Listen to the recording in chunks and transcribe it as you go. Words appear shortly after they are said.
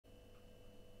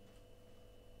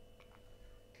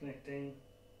Connecting.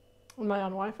 Am I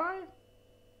on Wi-Fi?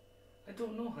 I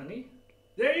don't know, honey.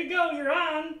 There you go, you're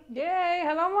on! Yay!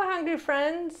 Hello, my hungry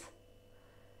friends.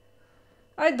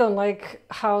 I don't like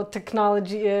how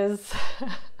technology is.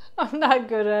 I'm not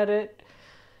good at it.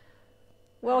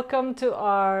 Welcome to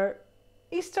our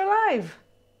Easter Live.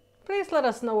 Please let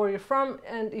us know where you're from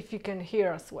and if you can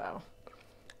hear us well.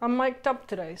 I'm mic'd up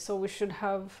today, so we should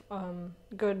have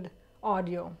good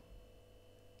audio.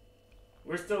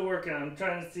 We're still working. I'm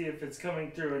trying to see if it's coming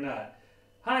through or not.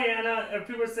 Hi, Anna.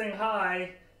 People are saying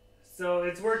hi. So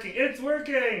it's working. It's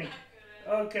working!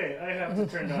 Okay, I have to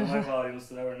turn down my volume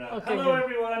so that we're not. Okay, Hello, good.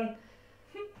 everyone.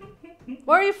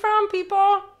 Where are you from,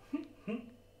 people?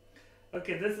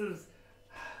 Okay, this is...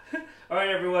 All right,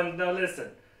 everyone. Now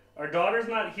listen. Our daughter's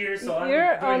not here, so I'm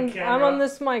doing camera. I'm on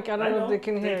this mic. I don't know if they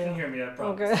can hear you. They can hear me, I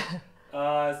promise. Okay.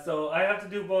 So I have to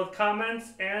do both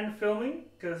comments and filming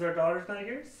because our daughter's not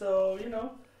here. So, you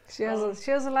know. She has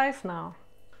a life now.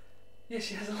 Yeah,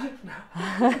 she has a life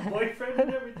now. Boyfriend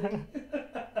and everything.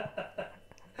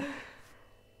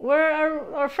 Where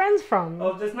are our friends from?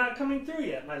 Oh, that's not coming through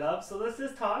yet, my love. So let's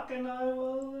just talk and I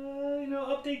will,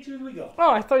 update you as we go.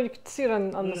 Oh, I thought you could see it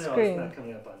on the screen. No, it's not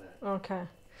coming up on that. Okay.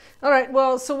 All right.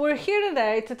 Well, so we're here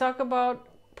today to talk about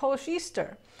Polish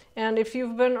Easter. And if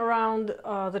you've been around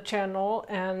the channel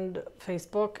and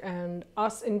Facebook and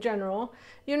us in general,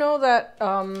 you know that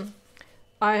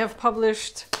I have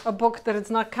published a book that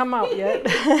has not come out yet.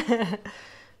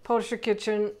 Polish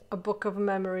Kitchen, A Book of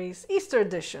Memories, Easter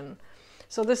edition.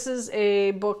 So this is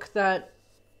a book that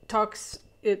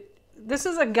this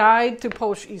is a guide to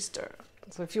Polish Easter.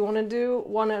 So if you want to do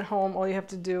one at home, all you have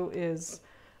to do is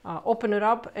open it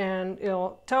up and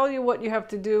it'll tell you what you have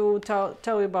to do, tell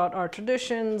you about our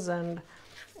traditions and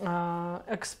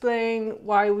explain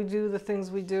why we do the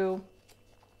things we do.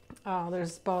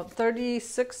 There's about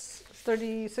 36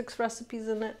 recipes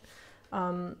in it.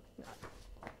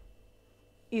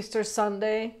 Easter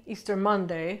Sunday, Easter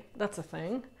Monday, that's a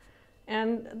thing.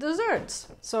 And desserts.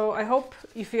 So I hope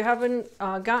if you haven't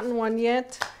gotten one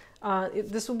yet,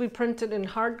 this will be printed in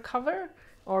hardcover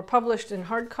or published in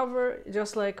hardcover,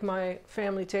 just like my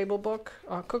family table book,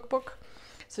 cookbook.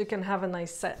 So you can have a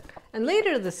nice set. And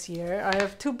later this year, I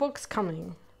have 2 books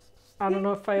coming. I don't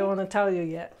know if I want to tell you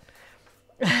yet.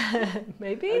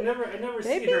 Maybe? I never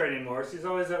see her anymore. She's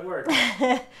always at work.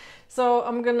 So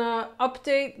I'm gonna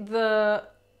update the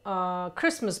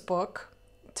Christmas book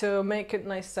to make it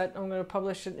nice set. I'm gonna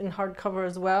publish it in hardcover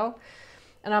as well.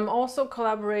 And I'm also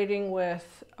collaborating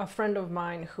with a friend of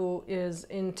mine who is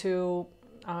into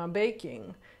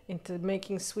baking, into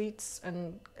making sweets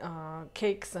and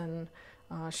cakes, and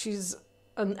she's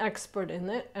an expert in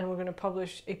it. And we're gonna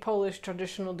publish a Polish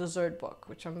traditional dessert book,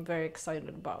 which I'm very excited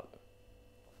about.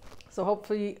 So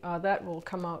hopefully that will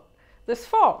come out this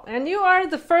fall. And you are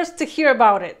the first to hear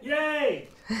about it. Yay!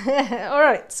 All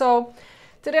right, so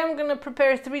today I'm going to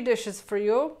prepare 3 dishes for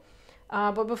you.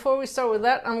 But before we start with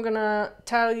that, I'm going to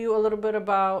tell you a little bit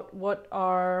about what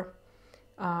our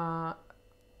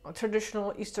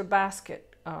traditional Easter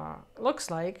basket looks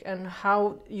like and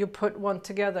how you put one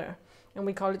together. And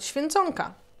we call it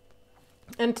święconka.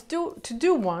 And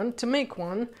to make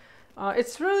one,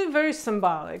 it's really very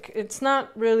symbolic. It's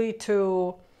not really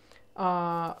to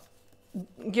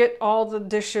get all the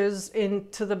dishes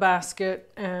into the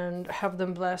basket and have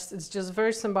them blessed. It's just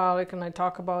very symbolic, and I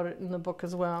talk about it in the book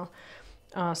as well.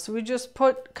 So we just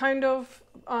put kind of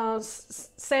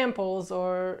samples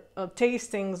or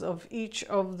tastings of each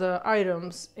of the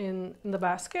items in the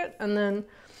basket, and then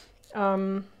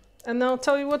they'll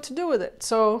tell you what to do with it.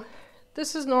 So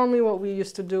this is normally what we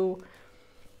used to do,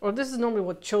 or this is normally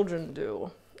what children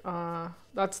do.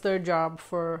 That's their job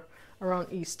for around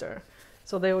Easter.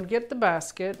 So they would get the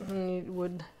basket, and you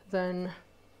would then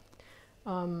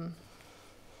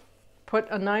put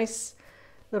a nice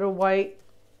little white,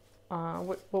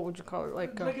 what would you call it?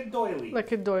 Like a doily.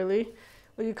 Like a doily.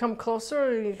 Will you come closer,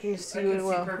 or you can see it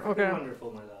well? Okay.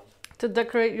 Wonderful, my love. To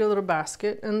decorate your little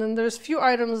basket, and then there's a few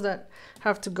items that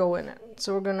have to go in it.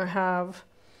 So we're gonna have,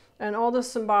 and all the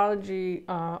symbology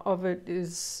of it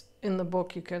is in the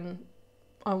book. You can,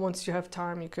 once you have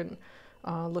time, you can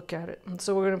look at it. And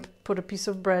so we're going to put a piece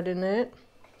of bread in it,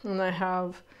 and I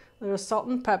have a little salt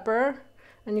and pepper,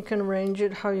 and you can arrange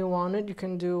it how you want it. You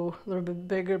can do a little bit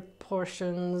bigger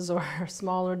portions or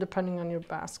smaller depending on your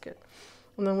basket.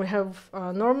 And then we have,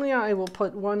 normally I will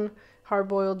put 1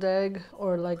 hard-boiled egg,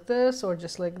 or like this, or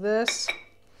just like this.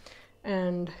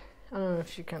 And I don't know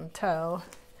if you can tell,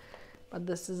 but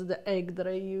this is the egg that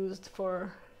I used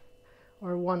for,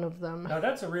 or one of them. Now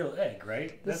that's a real egg,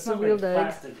 right? This That's is a real like egg.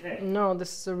 Plastic egg. No,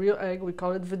 this is a real egg. We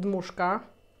call it wydmuszka.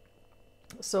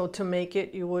 So to make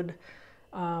it, you would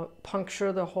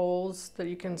puncture the holes that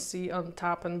you can see on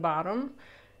top and bottom.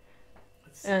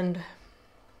 And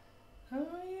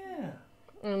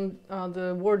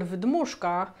the word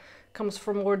wydmuszka comes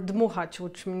from word dmuchać,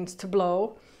 which means to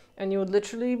blow. And you would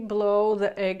literally blow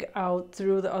the egg out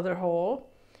through the other hole.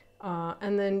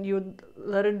 And then you would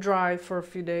let it dry for a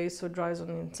few days so it dries on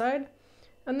the inside.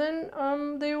 And then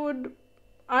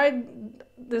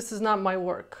this is not my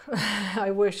work.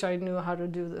 I wish I knew how to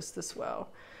do this well.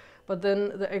 But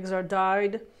then the eggs are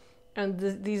dyed and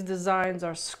these designs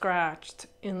are scratched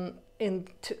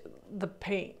into the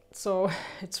paint. So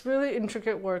it's really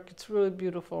intricate work. It's really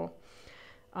beautiful.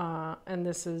 And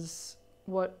this is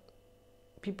what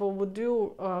people would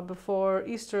do before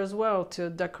Easter as well, to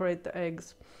decorate the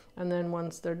eggs. And then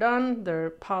once they're done, they're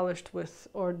polished with,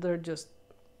 or there's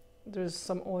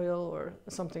some oil or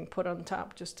something put on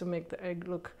top just to make the egg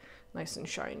look nice and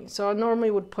shiny. So I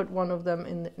normally would put one of them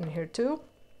in here too.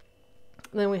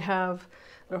 Then we have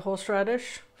the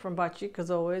horseradish from Bacik,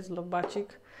 as always, love Bacik.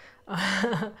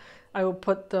 I will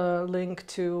put the link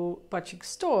to Bacik's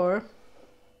store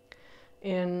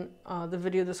in the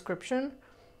video description.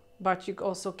 Bacik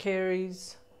also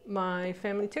carries my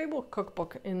family table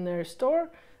cookbook in their store,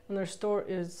 and their store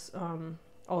is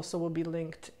also will be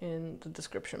linked in the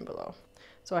description below.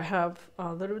 So I have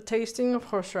a little tasting of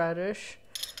horseradish,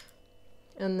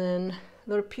 and then a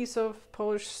little piece of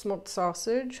Polish smoked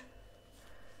sausage,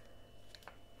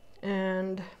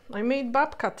 and I made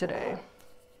babka today,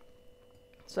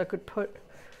 so I could put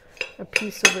a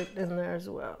piece of it in there as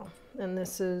well. And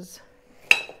this is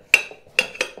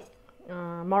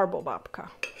marble babka.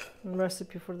 The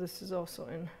recipe for this is also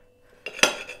in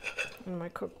my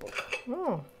cookbook.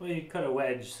 Oh, well, you cut a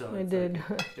wedge, so I did.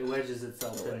 Like it wedges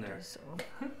itself in there. So.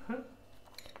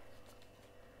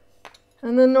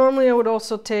 And then normally I would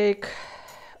also take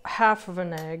half of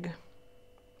an egg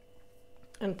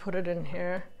and put it in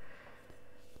here.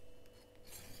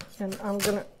 And I'm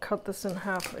gonna cut this in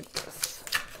half like this.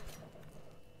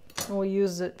 And we'll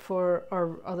use it for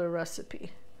our other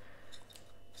recipe.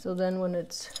 So then when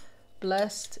it's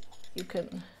blessed, you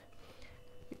can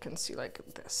see like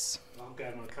this. Okay,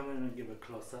 I'm gonna come in and give a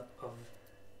close-up of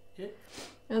it.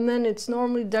 And then it's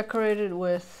normally decorated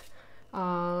with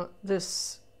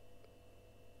these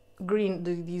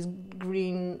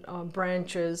green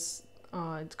branches.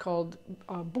 It's called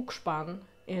bukszpan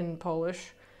in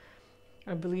Polish.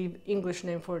 I believe English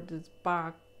name for it is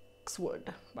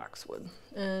boxwood.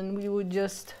 And we would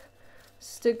just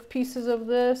stick pieces of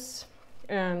this,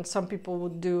 and some people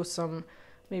would do some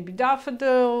maybe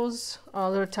daffodils,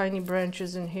 other tiny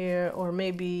branches in here, or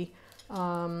maybe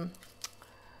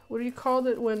what do you call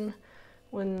it when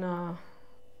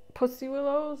pussy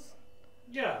willows?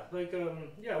 Yeah, like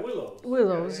willows.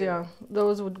 Willows, yeah.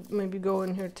 Those would maybe go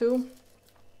in here too,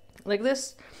 like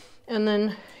this. And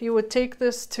then you would take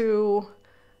this to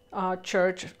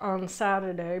church on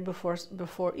Saturday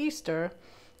before Easter,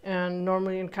 and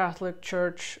normally in Catholic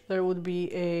church there would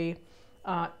be a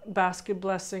basket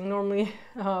blessing, normally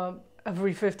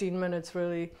every 15 minutes,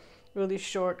 really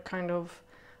short, kind of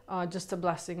just a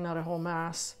blessing, not a whole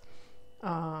mass,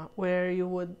 where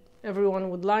everyone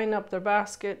would line up their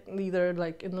basket, either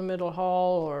like in the middle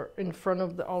hall or in front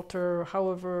of the altar, or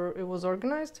however it was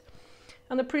organized.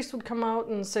 And the priest would come out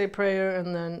and say prayer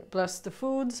and then bless the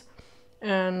foods,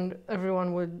 and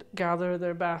everyone would gather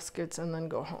their baskets and then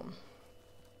go home.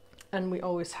 And we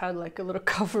always had like a little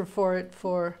cover for it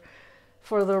for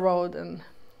the road. And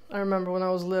I remember when I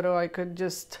was little, I could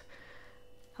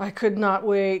not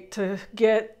wait to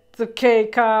get the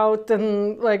cake out,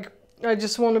 and like I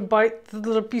just want to bite the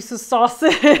little piece of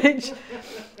sausage.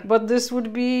 But this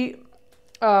would be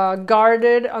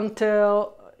guarded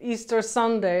until Easter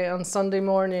Sunday. On Sunday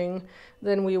morning,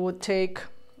 then we would take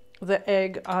the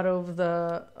egg out of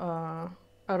the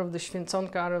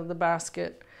święconka, out of the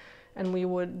basket, and we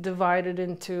would divide it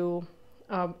into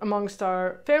amongst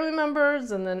our family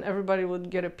members, and then everybody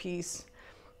would get a piece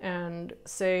and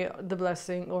say the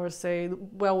blessing or say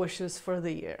well wishes for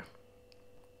the year.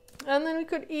 And then we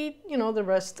could eat, the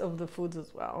rest of the foods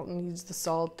as well, and use the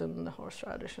salt and the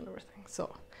horseradish and everything.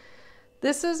 So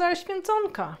this is our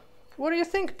święconka. What do you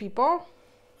think, people?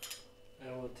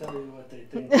 I will tell you what they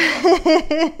think.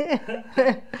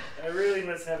 I really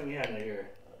miss having Hannah here.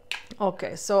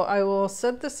 Okay, so I will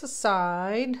set this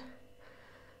aside,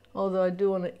 although I do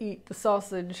want to eat the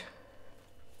sausage.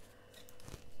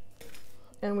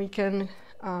 And we can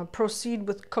proceed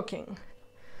with cooking.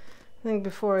 I think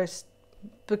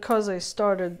because I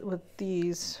started with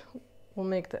these, we'll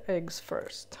make the eggs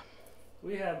first.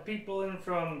 We have people in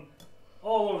from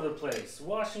all over the place.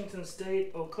 Washington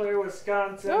State, Eau Claire,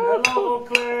 Wisconsin. Oh, Hello, Eau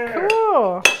Claire.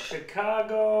 Cool.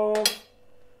 Chicago.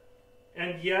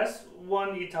 And yes,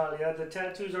 one Italia. The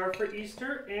tattoos are for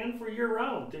Easter and for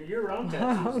year-round. They're year-round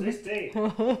tattoos. They stay.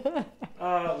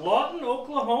 Lawton,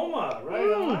 Oklahoma.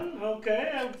 Right on.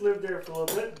 Okay, I've lived there for a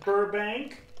little bit.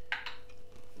 Burbank.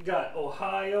 Got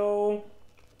Ohio.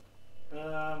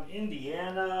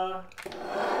 Indiana.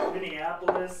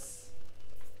 Minneapolis.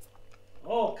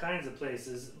 All kinds of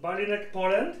places. Barinek,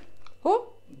 Poland. Who?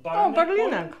 Barinek, Barinek.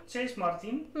 Poland. Cześć,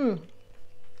 Martin.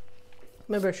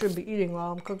 Maybe I should be eating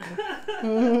while I'm cooking.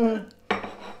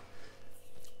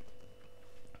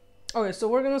 Okay, so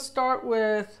we're gonna start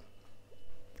with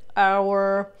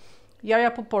our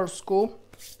jaja po polsku.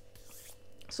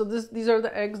 So these are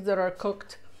the eggs that are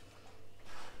cooked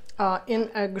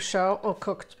in eggshell, or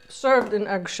served in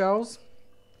eggshells.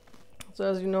 So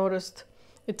as you noticed,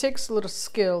 it takes a little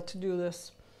skill to do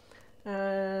this,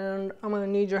 and I'm gonna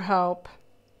need your help.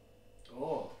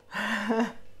 Oh.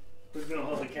 Who's gonna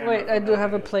hold the camera? Wait, I do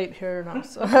have a plate here now,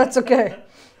 so that's okay.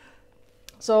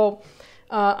 So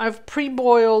I've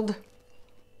pre-boiled,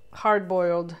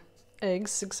 hard-boiled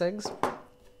eggs, 6 eggs.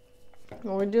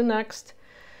 What we do next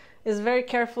is very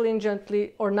carefully and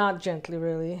gently, or not gently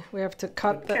really, we have to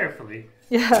cut the... Carefully.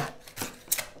 Yeah.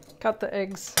 Cut the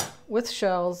eggs with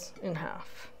shells in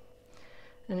half.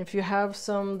 And if you have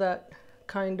some that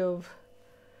kind of,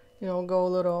 you know, go a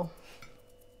little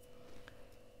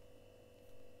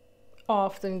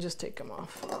off, then you just take them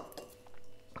off.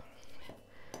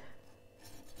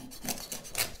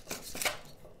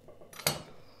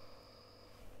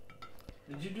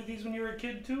 Did you do these when you were a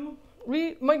kid too?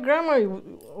 My grandma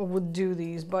would do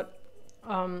these, but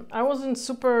I wasn't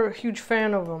super huge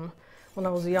fan of them when I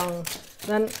was young.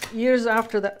 Then years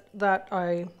after that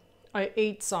I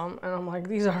ate some, and I'm like,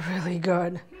 these are really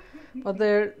good. But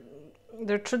they're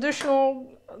traditional.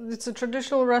 It's a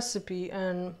traditional recipe,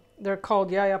 and they're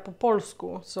called jaja po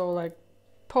polsku, so like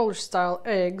Polish style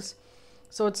eggs.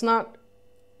 So it's not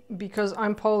because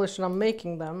I'm Polish and I'm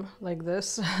making them like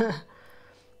this.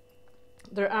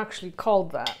 They're actually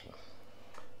called that.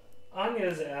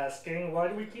 Anya's asking, why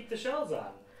do we keep the shells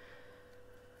on?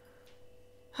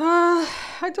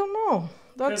 I don't know.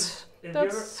 That's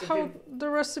how the the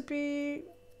recipe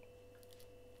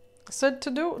said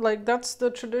to do. Like, that's the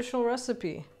traditional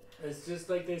recipe. It's just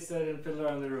like they said in Fiddler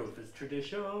on the Roof. It's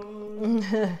tradition.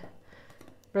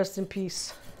 Rest in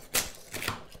peace.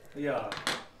 Yeah.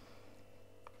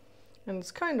 And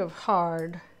it's kind of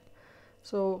hard.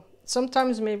 So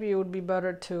sometimes maybe it would be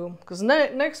better to, because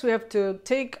next we have to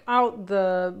take out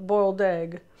the boiled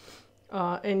egg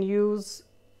and reuse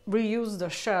the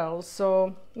shells.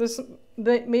 So this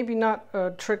maybe not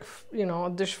a trick, you know, a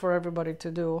dish for everybody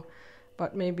to do,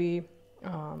 but maybe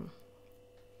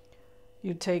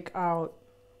you take out,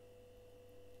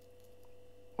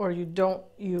 or you don't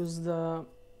use the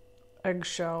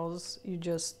eggshells, you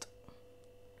just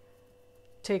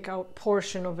take out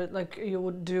portion of it like you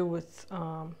would do with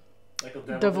like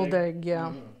a deviled egg,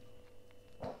 yeah.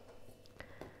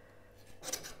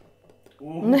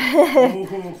 Ooh,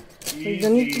 ooh, You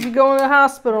need to be going to the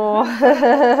hospital.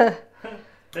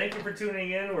 Thank you for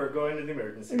tuning in. We're going to the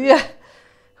emergency room. Yeah.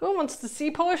 Who wants to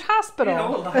see Polish hospital? You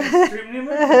know, live stream the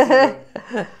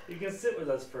emergency room. You can sit with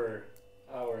us for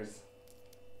hours.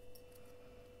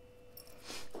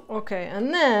 Okay,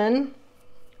 and then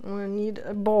I'm gonna need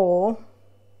a bowl.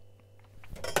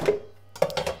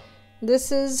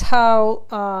 This is how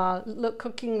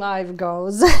cooking live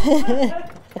goes.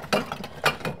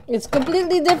 It's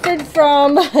completely different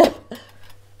from...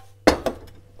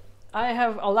 I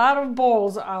have a lot of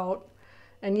bowls out,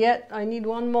 and yet I need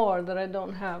one more that I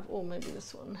don't have. Oh, maybe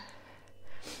this one.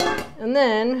 And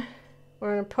then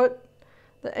we're gonna put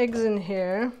the eggs in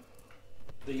here.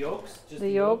 The yolks? Just the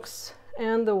yolks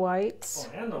and the whites.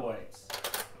 Oh, and the whites.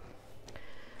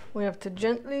 We have to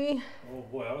gently... Oh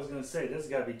boy, I was going to say, this has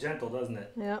got to be gentle, doesn't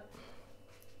it? Yep.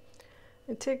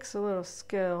 It takes a little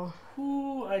skill.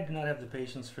 Ooh, I do not have the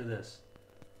patience for this.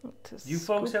 To You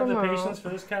folks have the patience for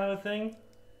this kind of a thing?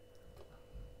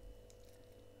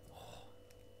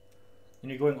 And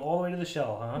you're going all the way to the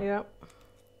shell, huh? Yep.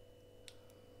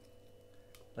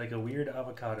 Like a weird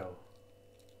avocado.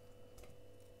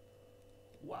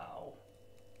 Wow.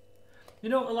 You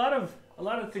know, a lot of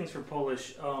things for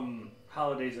Polish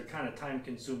holidays are kind of time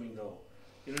consuming though.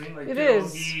 You know what I mean? Like it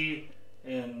pierogi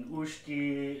and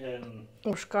uszki and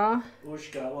uszka.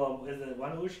 Uszka. Well, is it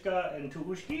one uszka and two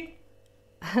uszki?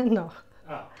 No.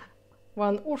 Ah.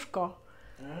 One uszko.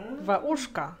 Dwa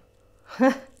uszka.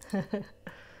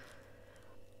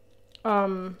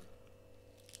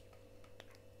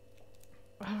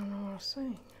 I don't know what I was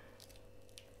saying.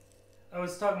 I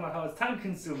was talking about how it's time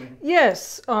consuming.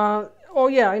 Yes. Oh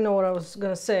yeah, I know what I was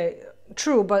gonna say.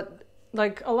 True, but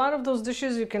like a lot of those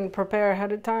dishes you can prepare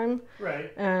ahead of time.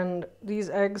 Right. And these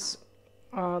eggs,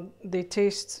 they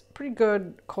taste pretty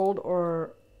good cold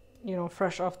or,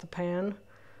 fresh off the pan.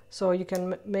 So you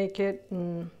can make it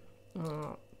and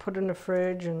put it in the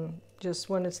fridge, and just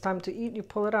when it's time to eat, you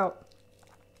pull it out.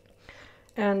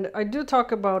 And I do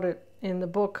talk about it in the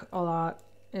book a lot,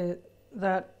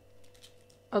 that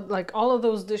like all of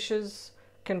those dishes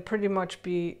can pretty much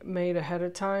be made ahead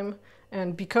of time.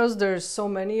 And because there's so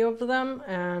many of them,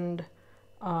 and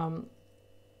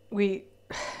we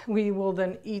will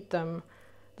then eat them,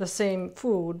 the same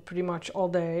food pretty much all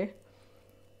day.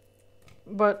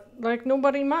 But like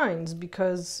nobody minds,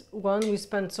 because one, we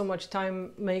spend so much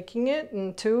time making it,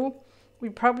 and two, we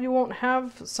probably won't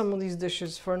have some of these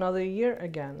dishes for another year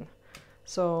again.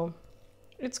 So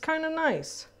it's kind of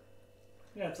nice.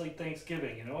 Yeah, it's like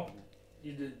Thanksgiving,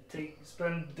 You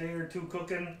spend a day or two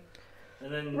cooking,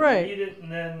 and then Right. you eat it,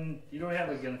 and then you don't have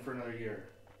it again for another year.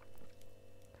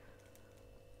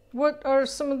 What are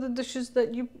some of the dishes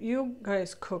that you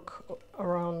guys cook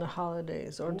around the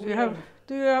holidays? Or do you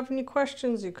have any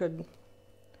questions you could?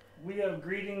 We have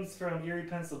greetings from Erie,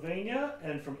 Pennsylvania,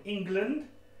 and from England.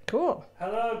 Cool.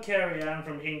 Hello, Carrie Ann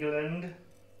from England.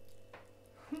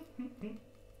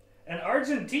 And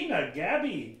Argentina,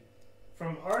 Gabby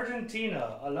from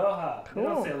Argentina. Aloha. Cool. They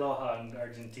don't say aloha in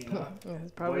Argentina.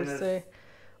 I'd probably Buenas- say,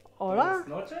 hola.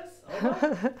 Buenas noches?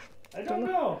 Hola? I don't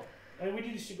know.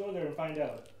 We should go there and find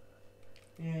out.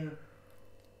 Yeah.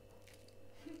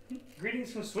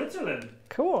 Greetings from Switzerland.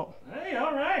 Cool. Hey,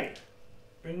 all right.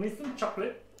 Bring me some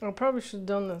chocolate. I probably should have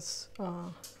done this.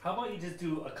 How about you just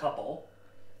do a couple?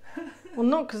 Well,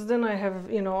 no, because then I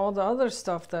have, all the other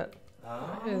stuff that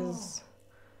Oh. is,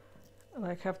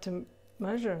 like, have to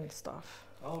measure and stuff.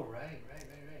 Oh, right.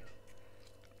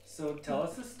 So tell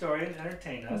us a story and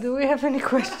entertain us. Do we have any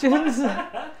questions?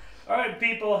 All right,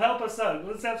 people, help us out.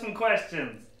 Let's have some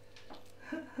questions.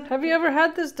 Have you ever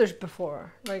had this dish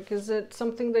before? Like, is it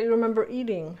something that you remember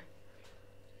eating?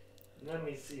 Let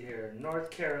me see here. North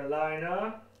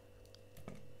Carolina.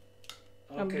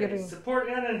 I'm Okay, getting- support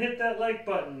Anna and hit that like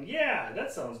button. Yeah,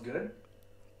 that sounds good.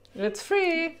 It's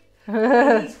free.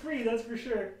 It's free, that's for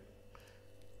sure.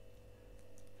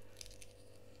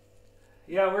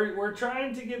 Yeah, we're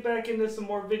trying to get back into some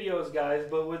more videos, guys,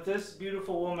 but with this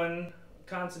beautiful woman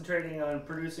concentrating on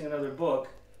producing another book,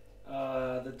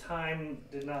 the time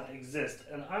did not exist,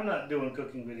 and I'm not doing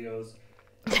cooking videos.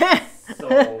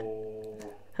 So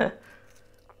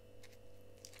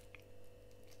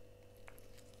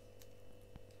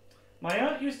my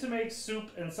aunt used to make soup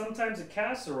and sometimes a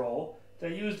casserole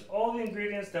that used all the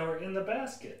ingredients that were in the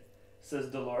basket, says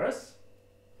Dolores.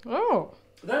 Oh,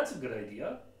 That's a good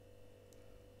idea.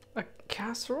 a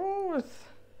casserole with,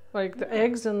 like, the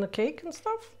eggs and the cake and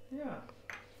stuff? Yeah.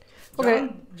 Okay.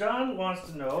 John wants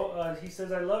to know, he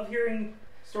says, I love hearing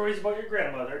stories about your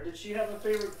grandmother. Did she have a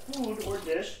favorite food or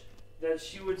dish that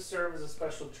she would serve as a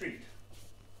special treat?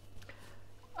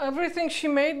 Everything she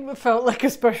made felt like a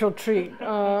special treat.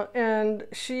 And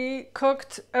she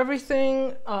cooked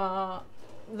everything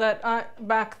that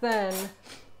back then,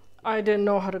 I didn't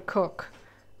know how to cook.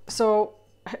 So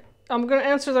I'm going to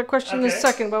answer that question in a Okay.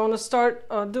 second, but I want to start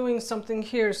doing something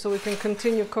here so we can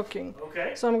continue cooking.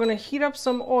 Okay. So I'm going to heat up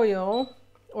some oil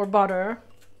or butter,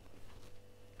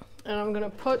 and I'm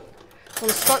going to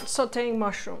start sauteing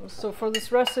mushrooms. So for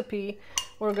this recipe,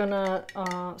 we're going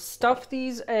to stuff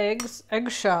these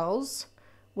eggshells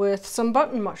with some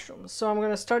button mushrooms. So I'm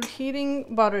going to start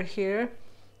heating butter here,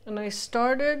 and I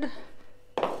started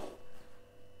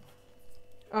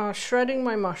shredding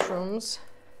my mushrooms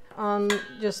on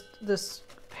just this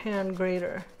hand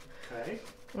grater. Okay.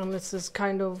 And this is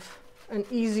kind of an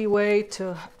easy way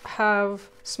to have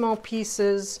small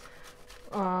pieces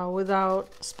without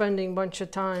spending a bunch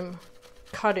of time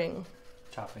cutting.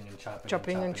 Chopping and chopping.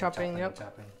 Chopping and chopping, yep.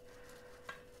 Chopping.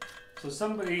 So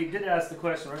somebody did ask the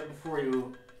question right before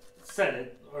you said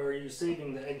it, or are you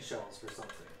saving the eggshells for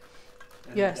something?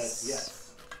 And Yes. that's yes.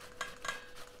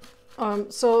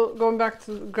 So going back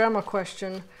to the grandma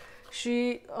question,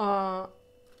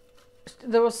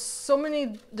 there was so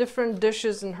many different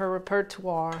dishes in her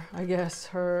repertoire, I guess,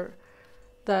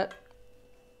 that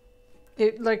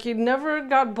it never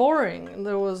got boring.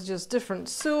 There was just different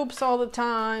soups all the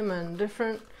time and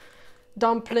different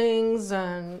dumplings,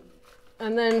 and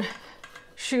then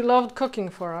she loved cooking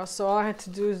for us, so all I had to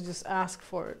do is just ask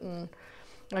for it. And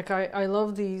like I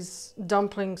love these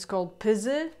dumplings called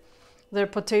pizze, They're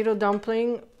potato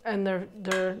dumpling, and they're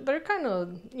kind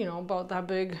of, you know, about that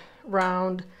big,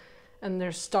 round, and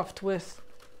they're stuffed with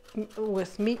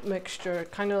meat mixture,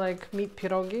 kind of like meat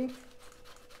pierogi.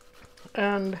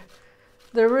 And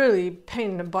they're really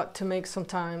pain in the butt to make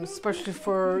sometimes, especially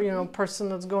for, you know, a person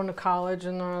that's going to college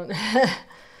and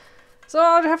so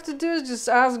all I'd have to do is just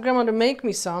ask grandma to make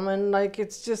me some, and like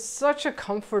it's just such a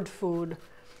comfort food.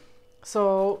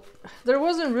 So there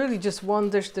wasn't really just one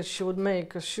dish that she would make,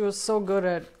 because she was so good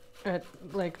at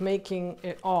like making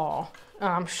it all.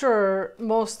 I'm sure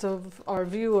most of our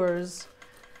viewers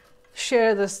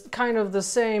share this kind of the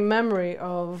same memory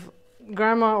of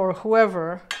grandma or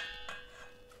whoever,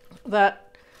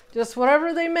 that just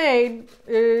whatever they made,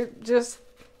 it just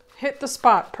hit the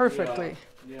spot perfectly.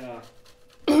 Yeah.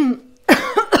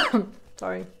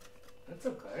 Sorry. That's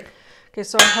okay. Okay,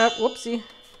 so I have, whoopsie.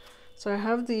 So I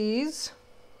have these.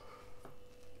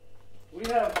 We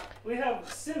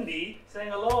have Cindy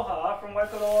saying aloha from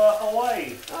Waikoloa,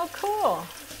 Hawaii. Oh, cool.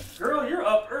 Girl, you're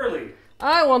up early.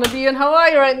 I want to be in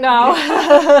Hawaii right now.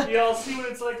 Y'all see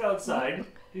what it's like outside?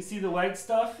 You see the white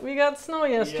stuff? We got snow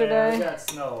yesterday. Yeah, we got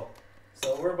snow.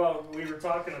 So we were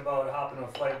talking about hopping a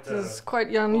flight to This is quite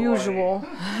unusual.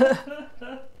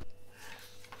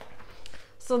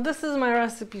 So this is my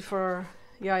recipe for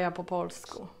jaja po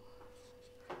polsku.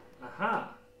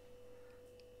 Aha.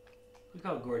 Look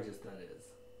how gorgeous that is.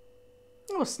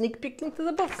 Oh, sneak peek into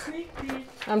the book. Sneak peek.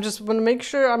 I'm just going to make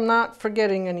sure I'm not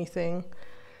forgetting anything.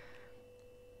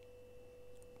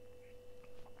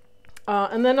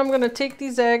 And then I'm going to take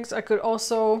these eggs. I could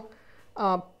also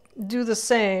do the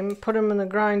same, put them in the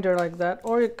grinder like that,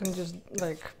 or you can just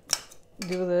like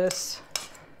do this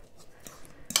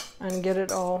and get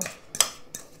it all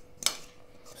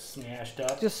smashed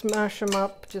up. Just smash them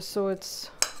up just so it's,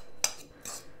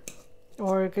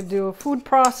 or you could do a food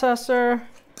processor.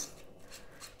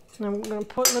 And I'm going to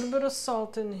put a little bit of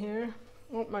salt in here.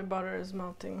 Oh, my butter is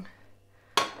melting.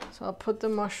 So I'll put the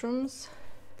mushrooms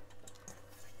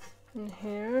in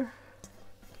here.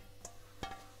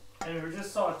 And we're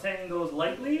just sauteing those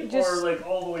lightly, Just, or like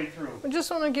all the way through? I just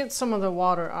want to get some of the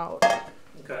water out.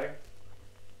 Okay.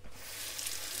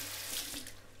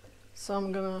 So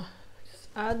I'm going to just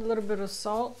add a little bit of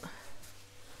salt.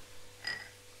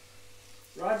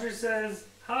 Roger says,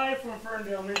 hi from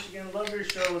Ferndale, Michigan. Love your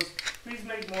shows. Please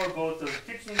make more of both the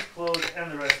kitchens, clothes,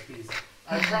 and the recipes.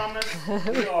 I promise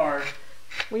we are.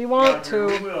 We want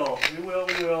Roger, to. We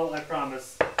will, I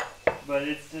promise. But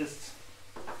it's just,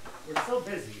 we're so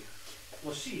busy.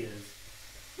 Well, she is.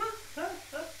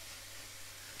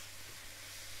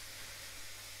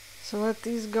 So let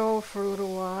these go for a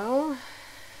little while.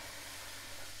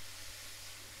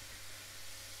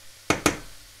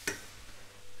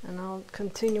 And I'll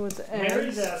continue with the eggs.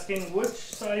 Mary's asking, which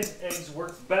size eggs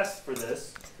work best for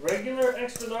this? Regular,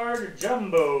 extra large, or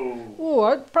jumbo? Ooh,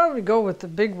 I'd probably go with the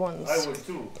big ones. I would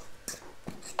too.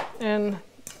 And,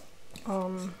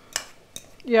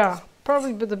 yeah,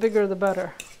 probably the bigger the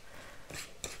better.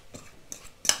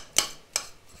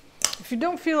 If you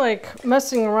don't feel like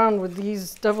messing around with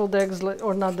these deviled eggs,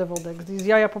 or not deviled eggs, these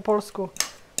jaja po polsku,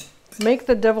 make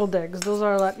the deviled eggs. Those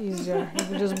are a lot easier. You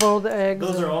can just boil the eggs.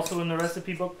 Those are also in the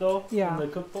recipe book, though? Yeah. In the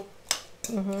cookbook?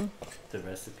 Mm-hmm. The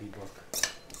recipe book.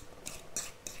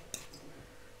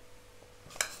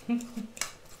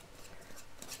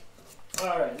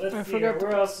 Alright, let's see here.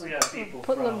 Where else we have people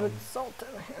Put from? a little bit of salt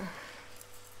in here.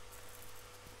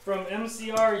 From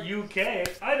MCR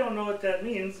UK. I don't know what that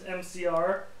means,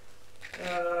 MCR.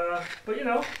 But you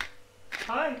know,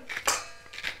 hi.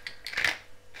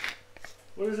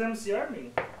 What does MCR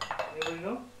mean? Anybody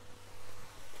know?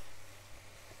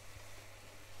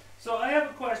 So I have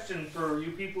a question for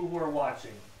you people who are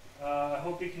watching. I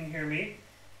hope you can hear me.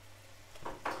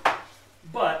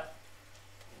 But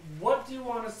what do you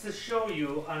want us to show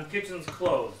you on Kitchens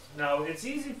Closed? Now it's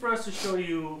easy for us to show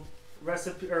you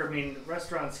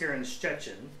restaurants here in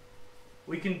Szczecin.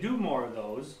 We can do more of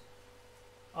those.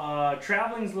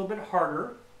 Traveling's a little bit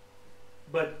harder,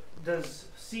 but does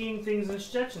seeing things in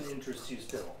Szczecin interest you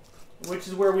still? Which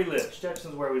is where we live.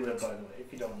 Szczecin's where we live, by the way,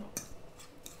 if you don't know.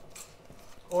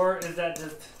 Or is that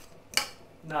just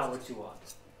not what you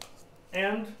want?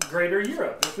 And Greater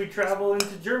Europe. If we travel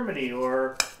into Germany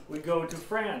or we go to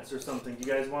France or something, do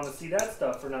you guys want to see that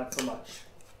stuff or not so much?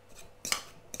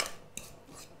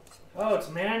 Oh, it's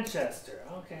Manchester.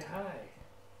 Okay, hi.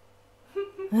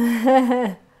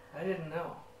 I didn't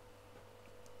know.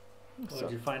 Oh,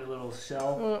 did you find a little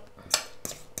shell?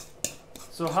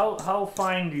 So how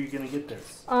fine are you gonna get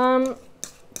this? A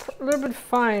little bit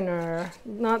finer,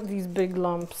 not these big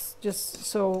lumps. Just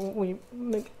so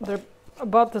they're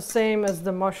about the same as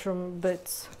the mushroom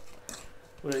bits.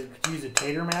 Could you use a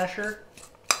tater masher?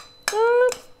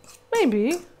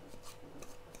 Maybe.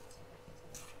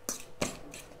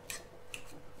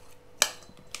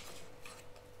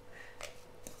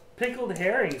 Pickled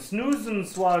herring. Snooze and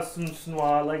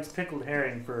Swa likes pickled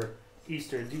herring for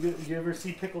Easter. Do you ever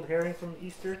see pickled herring from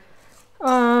Easter?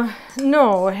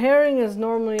 No. Herring is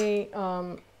normally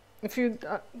if you've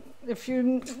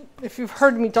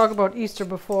heard me talk about Easter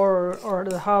before or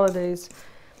the holidays,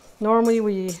 normally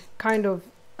we kind of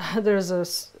there's a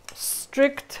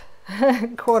strict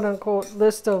quote unquote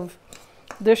list of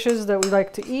dishes that we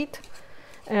like to eat,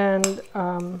 and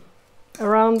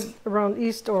around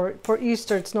Easter, or for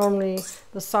Easter, it's normally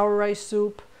the sour rice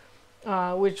soup,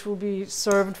 which will be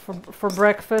served for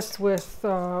breakfast with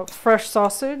fresh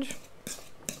sausage,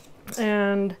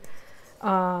 and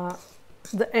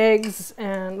the eggs,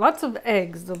 and lots of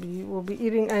eggs. We'll be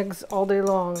eating eggs all day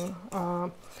long.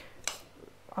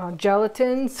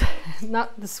 Gelatins,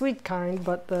 not the sweet kind,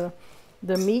 but the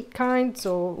meat kind.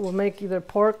 So we'll make either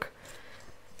pork,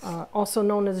 also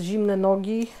known as zimne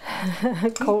nogi,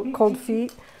 cold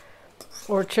feet,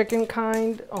 or chicken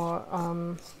kind,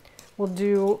 or we'll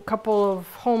do a couple of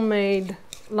homemade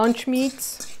lunch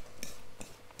meats.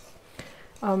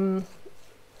 And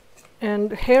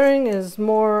herring is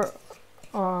more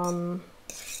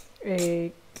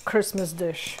a Christmas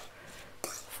dish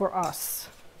for us.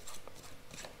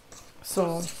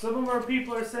 So some of our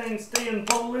people are saying stay in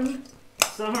Poland.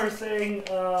 Some are saying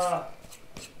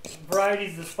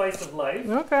variety's the spice of life.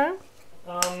 Okay.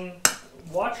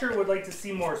 Watcher would like to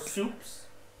see more soups.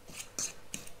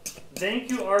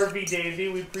 Thank you, RV Davy.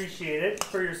 We appreciate it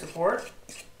for your support.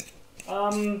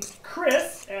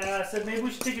 Chris said maybe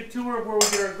we should take a tour of where we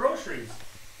get our groceries.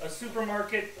 A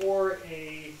supermarket or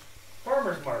a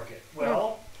farmer's market.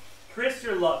 Well, Chris,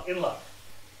 you're in luck.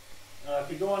 If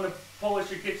you go on to Polish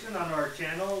Your Kitchen on our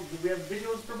channel, we have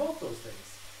videos for both those things.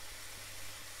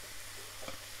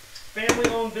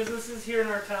 Family-owned businesses here in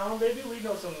our town, baby. We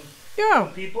know some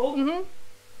people. Mm-hmm.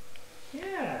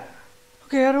 Yeah.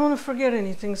 Okay, I don't want to forget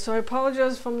anything, so I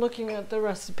apologize if I'm looking at the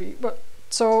recipe. But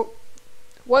so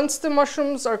once the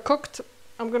mushrooms are cooked,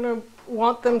 I'm gonna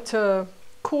want them to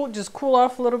cool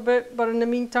off a little bit. But in the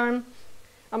meantime,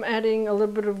 I'm adding a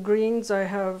little bit of greens. I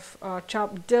have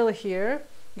chopped dill here.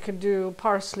 You could do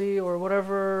parsley or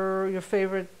whatever your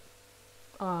favorite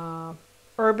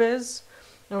herb is.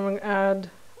 And I'm gonna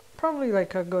add probably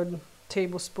like a good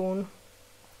tablespoon.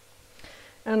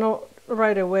 And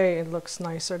right away it looks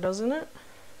nicer, doesn't it?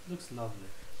 Looks lovely.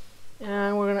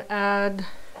 And we're gonna add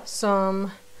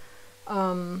some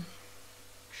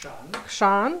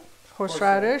shan,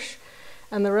 horseradish.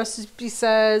 And the recipe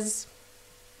says,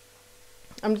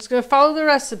 I'm just gonna follow the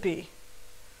recipe.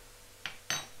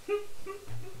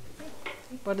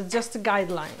 But it's just a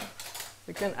guideline.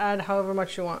 You can add however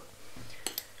much you want.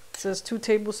 It says 2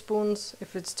 tablespoons.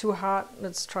 If it's too hot,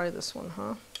 let's try this one,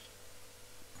 huh?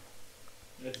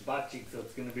 It's bacik, so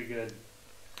it's gonna be good.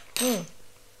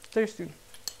 Tasty.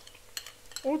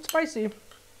 Oh, it's spicy.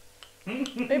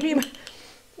 maybe.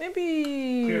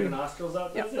 Clear the nostrils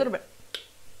out. Yeah, a little bit.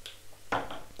 Add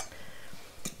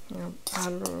a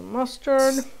little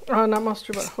mustard. Not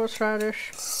mustard, but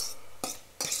horseradish.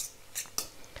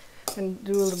 And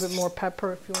do a little bit more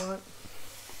pepper if you want.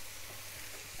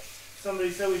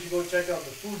 Somebody said we should go check out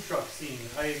the food truck scene.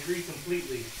 I agree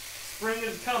completely. Spring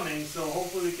is coming, so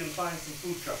hopefully we can find some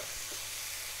food trucks.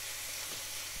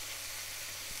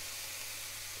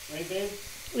 Right, babe?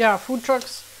 Yeah, food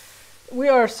trucks. We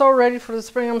are so ready for the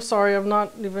spring. I'm sorry, I'm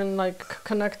not even like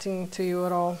connecting to you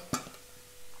at all.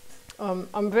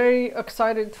 I'm very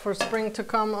excited for spring to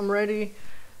come. I'm ready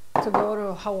to go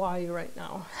to Hawaii right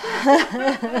now.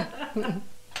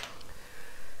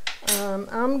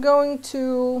 I'm going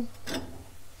to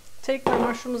take my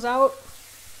mushrooms out.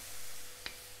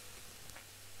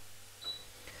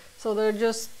 So they're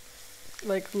just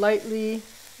like lightly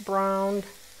browned,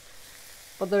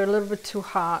 but they're a little bit too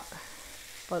hot.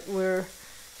 But we're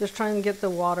just trying to get the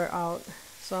water out.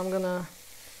 So I'm gonna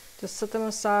just set them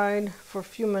aside for a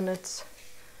few minutes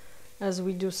as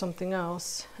we do something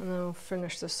else, and then we'll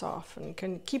finish this off. And you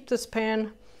can keep this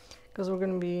pan because we're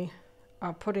gonna be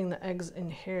putting the eggs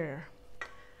in here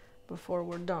before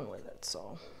we're done with it.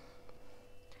 So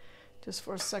just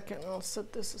for a second, I'll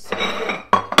set this aside.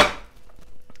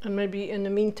 And maybe in the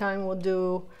meantime, we'll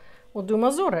do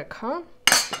mazurek, huh?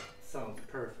 Sounds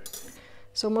perfect.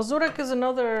 So mazurek is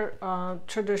another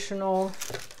traditional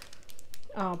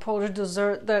Polish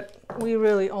dessert that we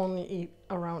really only eat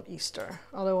around Easter.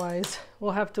 Otherwise,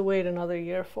 we'll have to wait another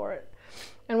year for it.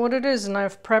 And what it is, and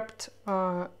I've prepped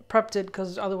it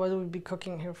because otherwise we'd be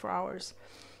cooking here for hours.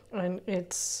 And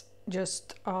it's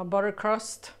just butter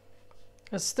crust,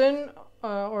 as thin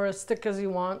or as thick as you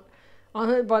want,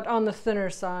 but on the thinner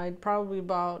side, probably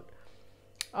about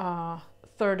a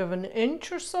third of an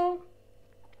inch or so.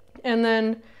 And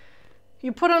then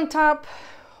you put on top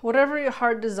whatever your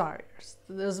heart desires.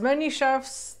 There's many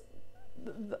chefs,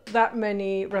 that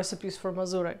many recipes for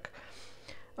mazurek.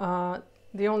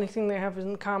 The only thing they have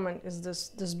in common is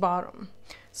this bottom.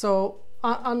 So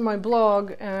on my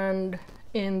blog and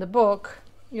in the book,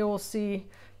 you will see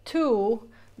 2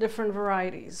 different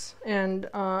varieties. And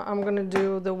I'm gonna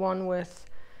do the one with,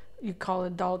 you call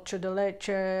it dulce de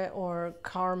leche or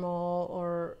caramel,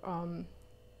 or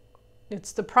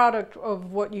it's the product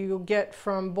of what you get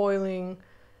from boiling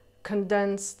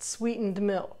condensed sweetened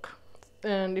milk.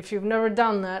 And if you've never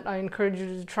done that, I encourage you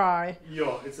to try.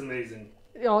 Yo, it's amazing.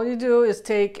 All you do is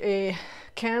take a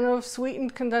can of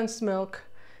sweetened condensed milk,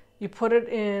 you put it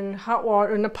in hot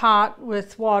water, in a pot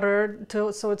with water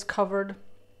so it's covered,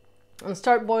 and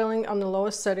start boiling on the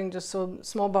lowest setting, just so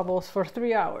small bubbles, for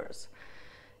 3 hours.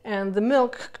 And the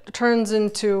milk turns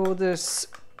into this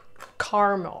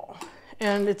caramel,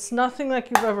 and it's nothing like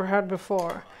you've ever had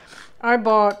before. I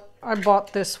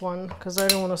bought this one because I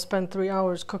don't want to spend 3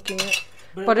 hours cooking it.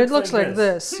 But it looks like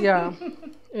this, yeah.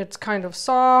 It's kind of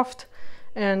soft,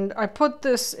 and I put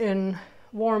this in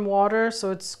warm water,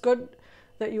 so it's good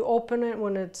that you open it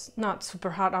when it's not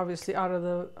super hot, obviously out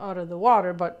of the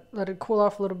water, but let it cool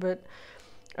off a little bit.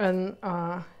 And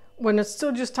when it's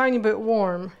still just tiny bit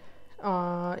warm,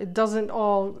 it doesn't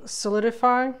all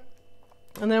solidify.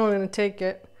 And then we're going to take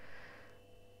it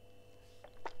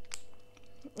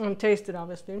and taste it,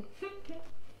 obviously.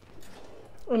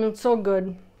 And it's so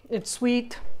good. It's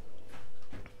sweet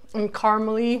and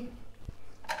caramely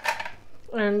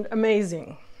and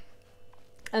amazing.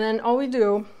 And then all we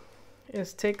do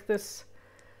is take this,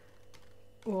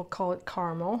 we'll call it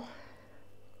caramel,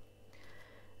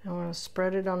 and we're going to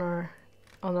spread it on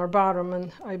our bottom.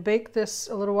 And I baked this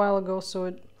a little while ago,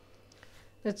 so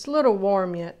it's a little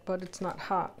warm yet, but it's not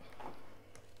hot.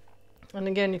 And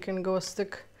again, you can go as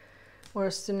thick or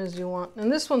as thin as you want. And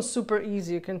this one's super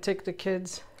easy. You can take the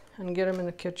kids and get them in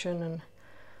the kitchen. And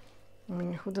I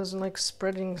mean, who doesn't like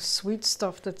spreading sweet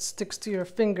stuff that sticks to your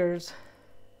fingers?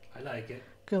 I like it.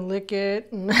 You can lick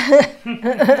it.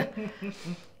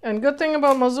 And good thing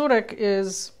about mazurek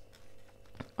is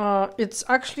it's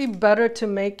actually better to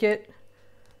make it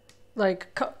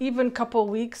like even a couple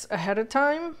weeks ahead of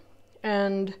time.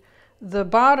 And the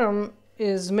bottom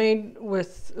is made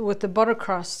with the butter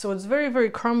crust, so it's very, very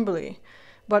crumbly.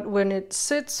 But when it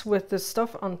sits with the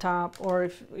stuff on top, or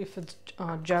if it's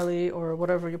jelly or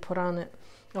whatever you put on it,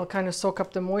 it'll kind of soak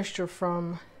up the moisture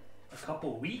from... A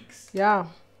couple weeks? Yeah.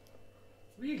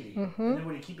 Really? And then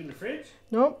what do you keep in the fridge?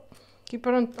 Nope. Keep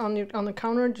it on the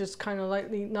counter, just kind of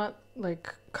lightly, not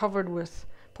like covered with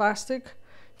plastic,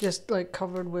 just like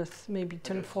covered with maybe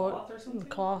tin foil, cloth or something?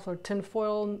 Cloth or tin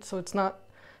foil, so it's not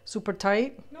super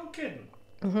tight. No kidding.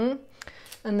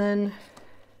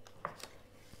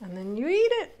 And then you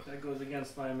eat it. That goes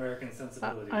against my American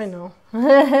sensibilities. I know.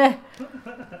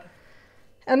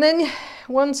 And then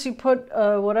once you put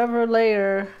whatever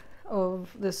layer of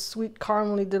this sweet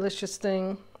caramely delicious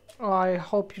thing, I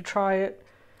hope you try it.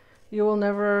 You will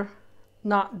never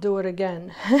not do it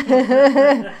again.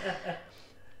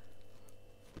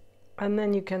 And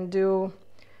then you can do,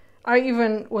 I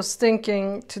even was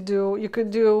thinking to do, you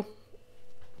could do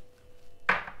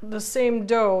the same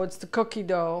dough, it's the cookie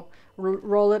dough,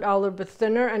 roll it out a little bit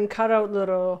thinner and cut out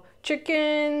little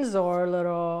chickens or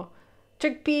little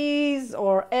chickpeas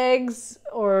or eggs,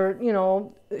 or, you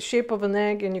know, the shape of an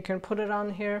egg, and you can put it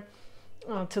on here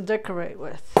to decorate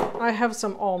with. I have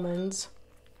some almonds,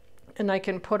 and I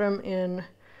can put them in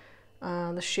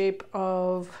the shape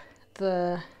of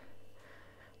the,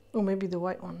 oh, maybe the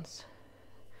white ones.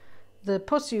 The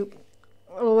pussy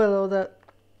willow that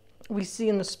we see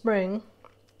in the spring.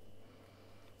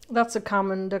 That's a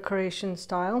common decoration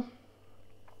style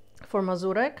for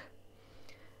mazurek.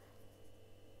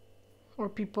 Or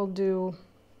people do,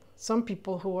 some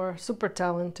people who are super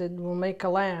talented will make a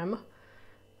lamb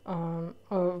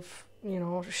of, you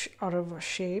know, out of a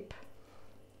shape.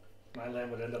 My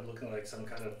lamb would end up looking like some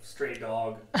kind of stray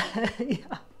dog.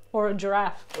 Yeah, or a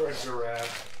giraffe. Or a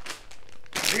giraffe.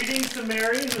 Greetings to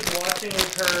Mary, who's watching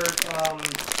with her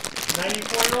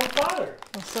 94-year-old father.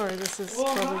 Oh, sorry, this is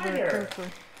well, probably hi very there. crinkly.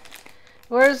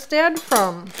 Where's Dad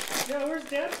from? Yeah, where's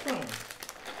Dad from?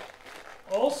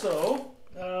 Also,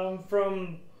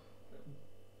 from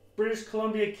British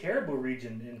Columbia Caribou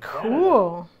region in Canada.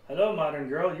 Cool. Hello, modern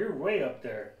girl. You're way up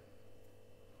there.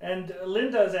 And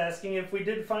Linda's asking if we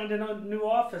did find a new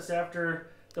office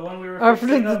after The one we were After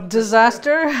fixing the up.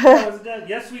 disaster? Oh, was it that?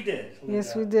 Yes, we did. We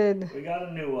did. We got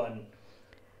a new one.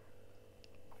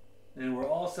 And we're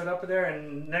all set up there,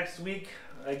 and next week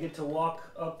I get to walk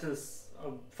up to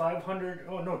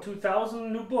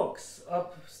 2,000 new books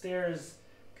upstairs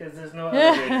because there's no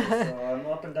elevator. So I'm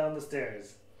up and down the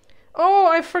stairs. Oh,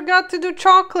 I forgot to do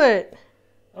chocolate.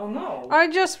 Oh no. I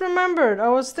just remembered. I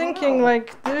was thinking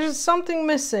like there's something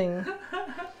missing.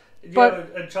 You But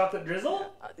have a chocolate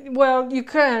drizzle? well, you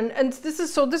can, and this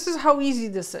is how easy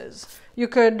this is. You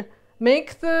could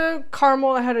make the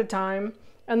caramel ahead of time,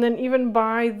 and then even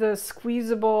buy the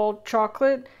squeezable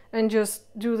chocolate and just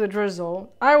do the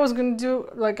drizzle. I was gonna do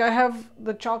like I have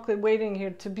the chocolate waiting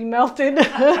here to be melted.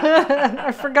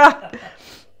 I forgot.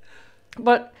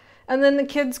 And then the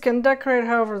kids can decorate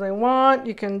however they want.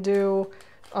 You can do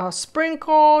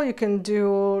sprinkle. You can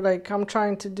do like I'm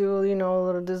trying to do,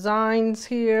 little designs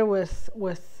here with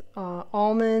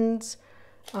almonds.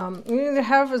 You can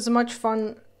have as much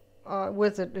fun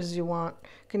with it as you want.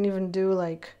 You can even do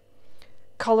like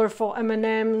colorful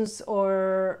M&Ms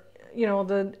or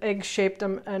the egg-shaped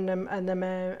M&Ms.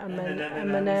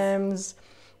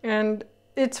 And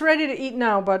it's ready to eat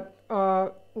now, but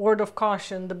word of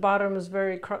caution, the bottom is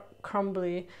very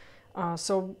crumbly,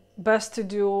 so best to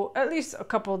do at least a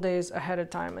couple of days ahead of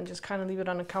time and just kind of leave it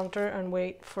on the counter and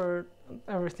wait for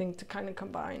everything to kind of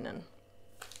combine.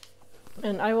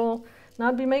 And I will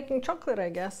not be making chocolate, I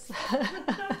guess.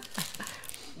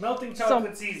 Melting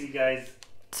chocolate's easy, guys.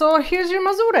 So here's your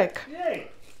mazurek. Yay!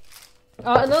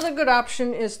 Another good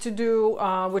option is to do,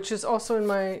 which is also in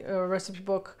my recipe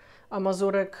book, a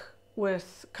mazurek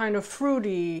with kind of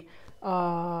fruity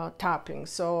topping.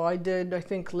 So I did, I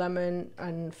think, lemon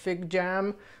and fig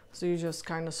jam. So you just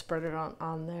kind of spread it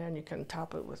on there, and you can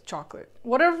top it with chocolate.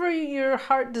 Whatever your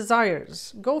heart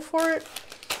desires, go for it.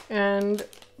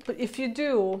 But if you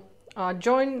do,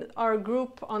 join our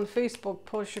group on Facebook,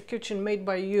 Polish Your Kitchen Made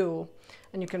by You,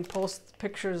 and you can post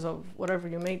pictures of whatever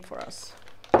you made for us.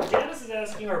 Janice is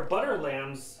asking, are butter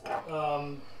lambs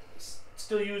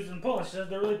still used in Poland? She says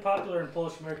they're really popular in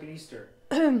Polish American Easter.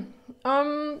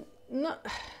 Not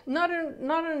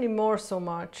anymore so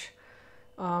much.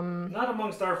 Not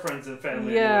amongst our friends and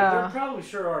family. Yeah. Anyway. There probably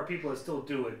sure are people that still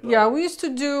do it. Yeah, we used to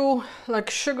do like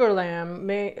sugar lamb,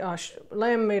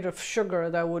 lamb made of sugar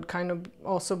that would kind of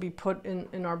also be put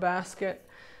in our basket.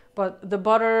 But the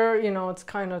butter, it's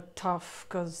kind of tough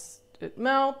because it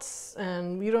melts,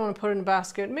 and you don't want to put it in a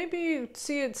basket. Maybe you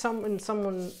see it in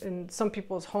some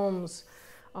people's homes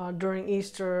during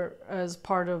Easter as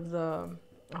part of the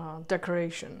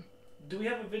decoration. Do we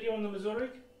have a video on the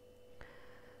mazurek?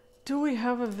 Do we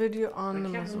have a video on the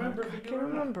mazurek? I can't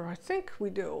remember. I think we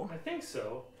do. I think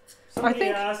so. Somebody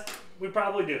asked. We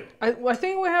probably do. I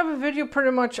think we have a video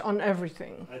pretty much on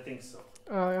everything. I think so.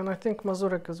 And I think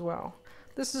mazurek as well.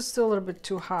 This is still a little bit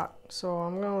too hot, so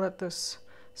I'm going to let this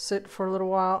sit for a little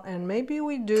while, and maybe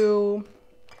we do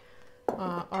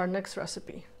our next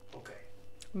recipe. Okay.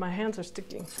 My hands are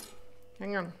sticky.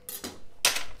 Hang on.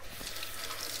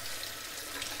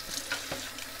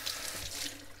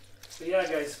 So yeah,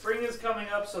 guys, spring is coming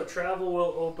up, so travel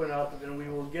will open up, and we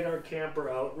will get our camper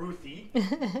out, Ruthie,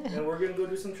 and we're going to go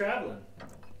do some traveling.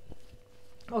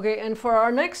 Okay, and for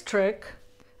our next trick,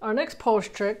 our next Polish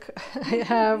trick, I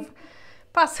have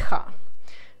Pascha.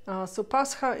 So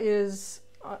Pascha is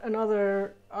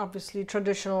another, obviously,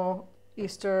 traditional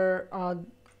Easter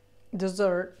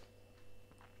dessert,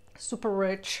 super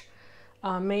rich,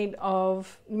 made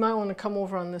of, you might want to come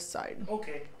over on this side.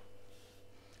 Okay.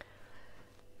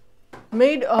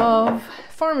 Made of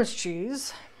farmer's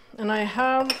cheese, and I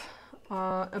have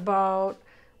about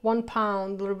 1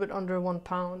 pound, a little bit under 1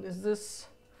 pound. Is this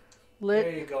lit?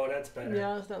 There you go, that's better.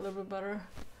 Yeah, is that a little bit better?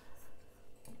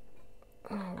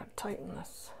 I'm gonna tighten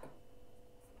this.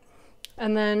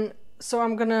 And then, so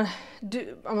I'm gonna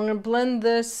blend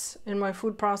this in my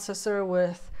food processor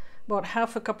with about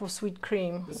half a cup of sweet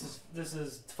cream. This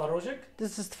is twarożek?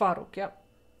 This is twaróg, yep.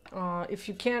 If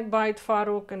you can't buy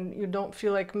twaróg and you don't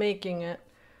feel like making it,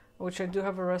 which I do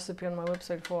have a recipe on my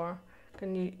website for,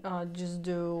 can you just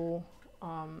do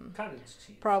Cottage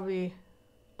cheese. probably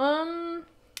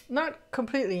not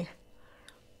completely.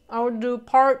 I would do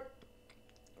part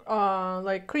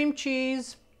like cream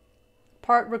cheese,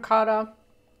 part ricotta,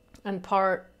 and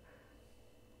part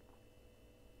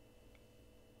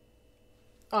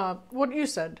what you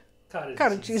said?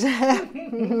 Cottage cheese.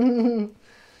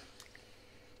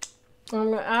 I'm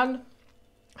gonna add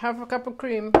half a cup of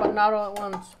cream, but not all at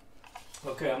once.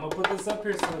 Okay, I'm gonna put this up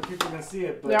here so that people can see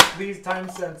it, but Yeah. please time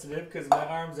sensitive because my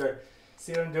arms are.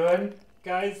 See what I'm doing,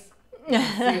 guys?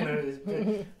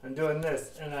 I'm doing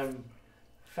this, and I'm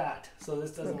fat, so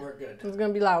this doesn't work good. It's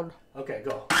gonna be loud. Okay,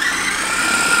 go. What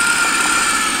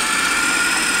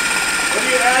are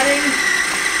you adding?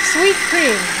 Sweet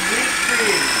cream. Sweet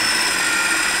cream.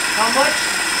 How much?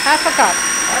 Half a cup.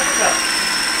 Half a cup.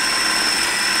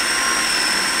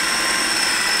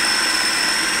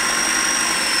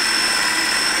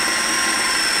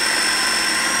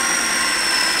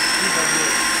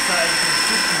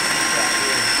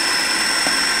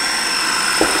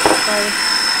 Sorry.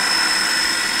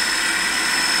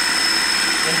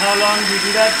 And how long do you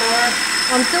do that for?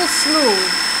 Until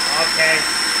smooth. Okay.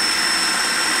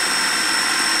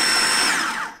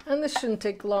 And this shouldn't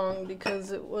take long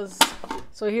because it was...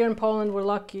 So here in Poland we're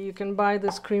lucky. You can buy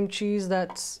this cream cheese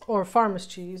that's... or farmer's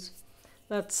cheese.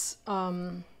 That's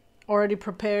already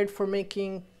prepared for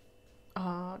making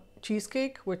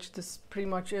cheesecake, which this pretty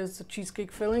much is a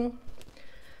cheesecake filling.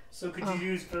 So could you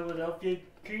use Philadelphia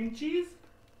cream cheese?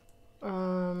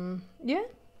 Yeah.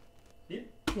 Yeah.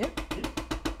 Yeah.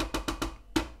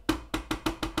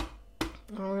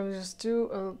 I'm gonna just do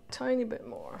a tiny bit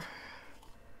more.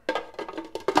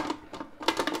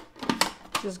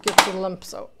 Just get the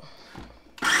lumps out.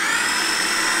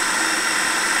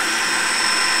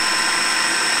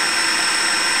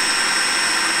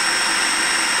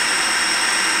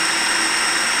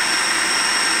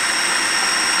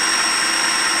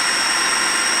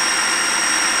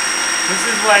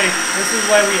 This is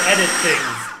why we edit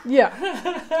things.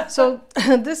 Yeah. So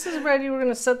this is ready. We're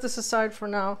gonna set this aside for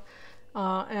now,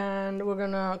 and we're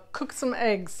gonna cook some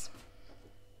eggs.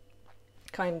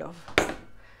 Kind of.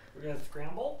 We're gonna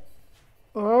scramble.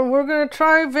 Well, we're gonna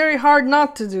try very hard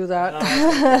not to do that.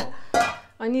 Okay, cool.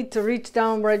 I need to reach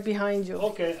down right behind you.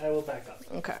 Okay, I will back up.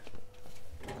 Okay.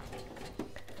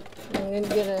 I'm gonna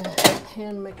get a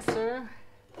hand mixer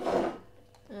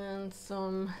and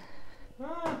some.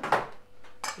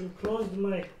 You closed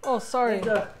my. Oh, sorry.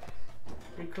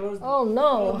 You closed. Oh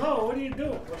no. Oh no! What are you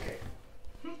doing? Okay.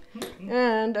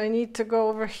 And I need to go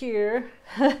over here.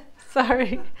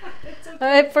 Sorry. Okay.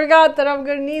 I forgot that I'm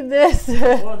gonna need this.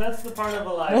 Well, that's the part of a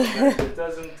live stream. It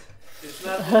doesn't. It's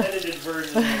not the edited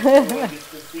version that everyone gets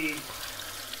to see.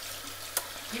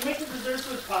 Do you make the desserts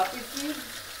with poppy seeds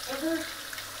ever?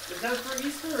 Is that for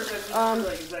Easter or is that just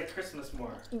for is that Christmas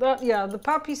more? Yeah, the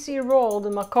poppy seed roll, the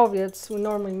makowiec, we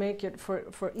normally make it for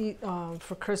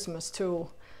Christmas too.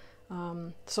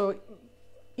 So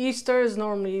Easter is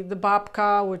normally the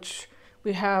babka, which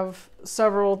we have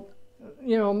several,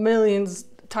 millions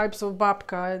types of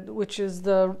babka, which is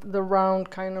the round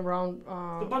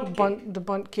the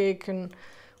bundt cake, and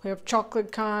we have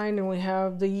chocolate kind, and we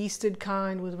have the yeasted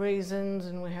kind with raisins,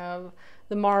 and we have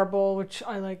the marble, which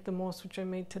I like the most, which I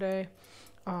made today.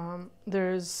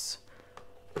 There's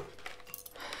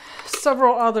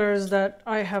several others that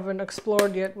I haven't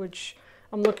explored yet, which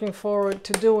I'm looking forward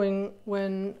to doing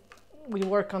when we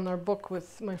work on our book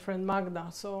with my friend Magda.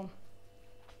 So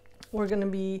we're gonna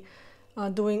be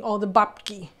doing all the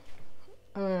babki.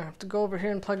 I'm gonna have to go over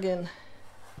here and plug in.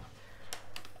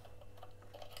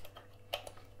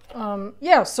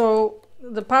 Yeah, so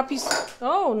the poppies.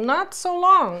 Oh, not so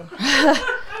long.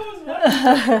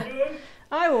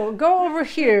 I will go over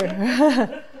here.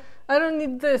 I don't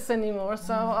need this anymore,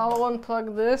 so I'll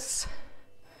unplug this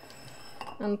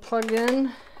and plug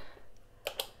in.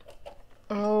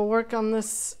 I'll work on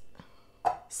this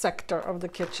sector of the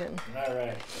kitchen. All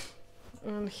right.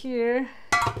 And here,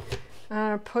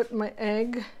 I put my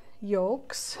egg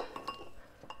yolks.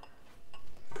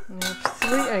 I have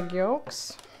 3 egg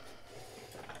yolks.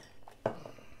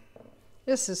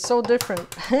 This is so different.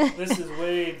 This is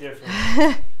way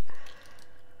different.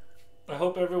 I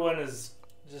hope everyone is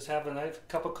just having a nice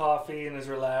cup of coffee and is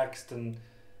relaxed, and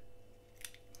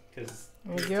because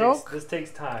this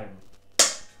takes time.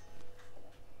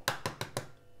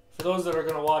 For those that are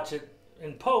going to watch it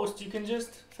in post, you can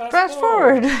just fast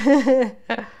forward.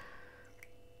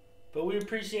 But we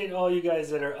appreciate all you guys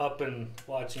that are up and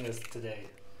watching us today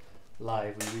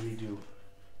live. We really do.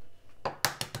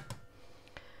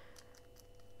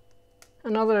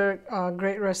 Another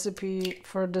great recipe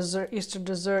for dessert, Easter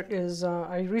dessert is,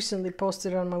 I recently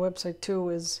posted it on my website too,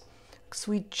 is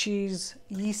sweet cheese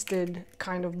yeasted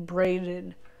kind of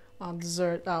braided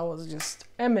dessert. That was just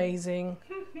amazing.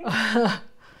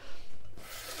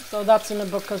 So that's in the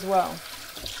book as well.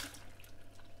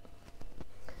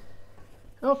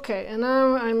 Okay, and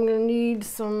now I'm gonna need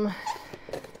some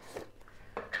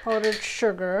powdered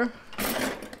sugar.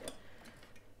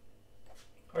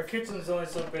 Our kitchen's only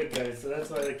so big, guys, so that's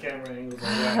why the camera angles are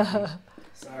wacky.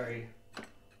 Sorry.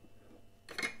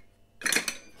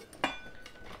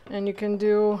 And you can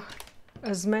do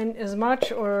as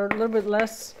much or a little bit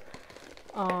less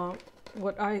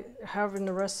what I have in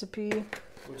the recipe.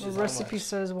 Which The is recipe how much?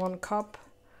 says 1 cup.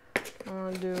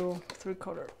 I'm gonna do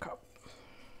 3/4 cup.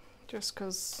 Just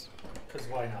cause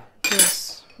Why not?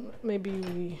 maybe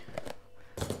we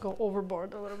go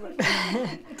overboard a little bit.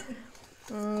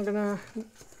 I'm gonna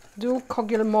do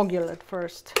kogel mogel at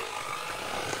first.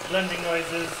 Blending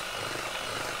noises.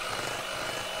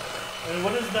 And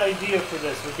what is the idea for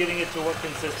this? We're getting it to what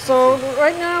consistency? So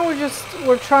right now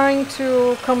we're trying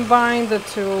to combine the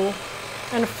two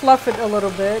and fluff it a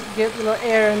little bit, get a little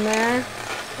air in there.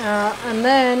 And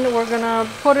then we're gonna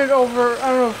put it over, I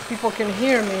don't know if people can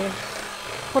hear me,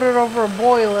 put it over a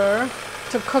boiler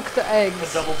to cook the eggs.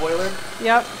 A double boiler?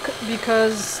 Yep,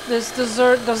 because this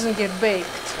dessert doesn't get baked.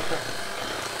 Okay.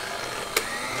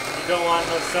 You don't want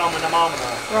no salmon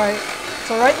amamana. Right.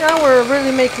 So right now we're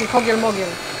really making kogel mogel.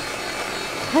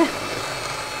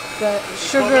 The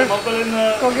sugar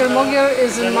kogel mogel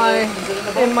is in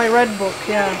my red book,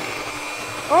 yeah.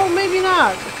 Oh, maybe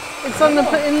not. It's on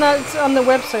the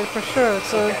website for sure.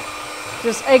 So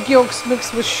just egg yolks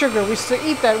mixed with sugar. We used to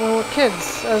eat that when we were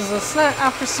kids as a snack,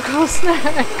 after school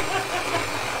snack.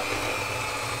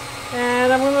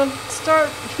 And I'm gonna start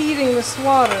heating this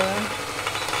water.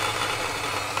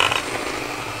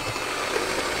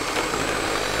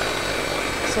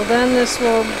 So then this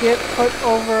will get put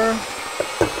over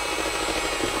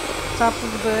top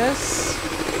of this.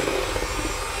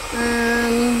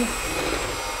 And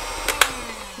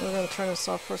I'm gonna turn this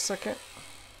off for a second.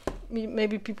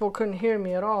 Maybe people couldn't hear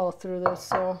me at all through this,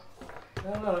 so. I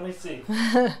don't know, let me see.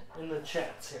 In the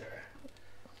chats here.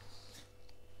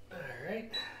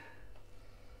 Alright.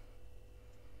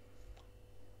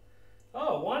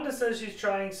 Oh, Wanda says she's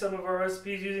trying some of our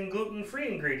recipes using gluten-free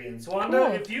ingredients. Wanda,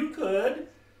 Cool. if you could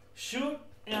shoot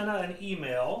Anna an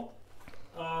email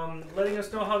letting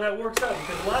us know how that works out,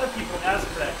 because a lot of people ask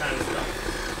for that kind of stuff.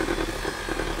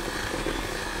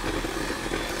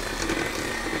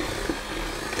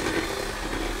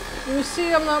 You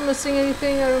see, I'm not missing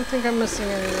anything. I don't think I'm missing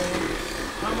anything.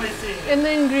 How am I seeing it? In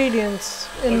the ingredients.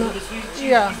 The sweet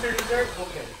cheese Easter dessert?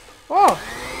 Okay. Oh,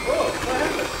 Whoa, what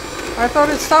happened? I thought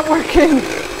it stopped working. Oh,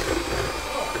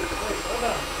 wait, hold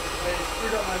on. I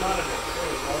screwed up my monitor. There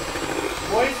we go.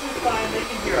 Voice is fine, they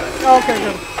can hear us. Okay,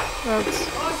 good. That's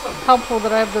Awesome. helpful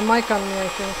that I have the mic on me, I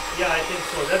think. Yeah, I think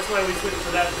so. That's why we switched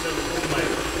to that instead of the boom mic.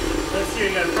 Let's see,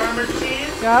 you got farmer's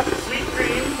cheese, Yep. sweet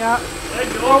cream, Yeah.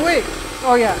 egg yolks, Oh, wait.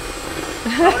 Oh, yeah.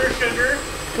 powdered sugar,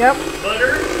 Yep.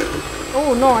 butter,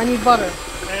 Oh, no, I need butter.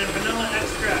 and vanilla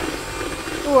extract.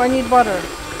 Oh, I need butter.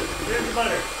 Here's the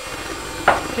butter.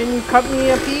 Can you cut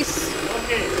me a piece?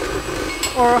 Okay,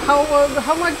 Or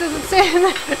how much does it say in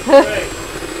there? right.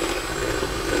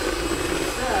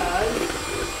 It says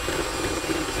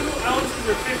 2 ounces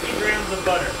or 50 grams of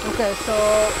butter. Okay, so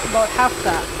about half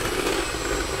that.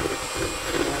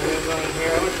 I'm going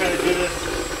here. I'm going to try to do this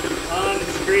on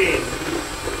screen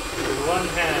with one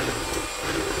hand.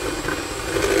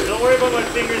 Don't worry about my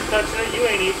fingers touching it. You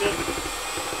ain't eating it.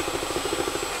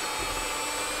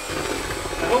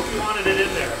 I hope you wanted it in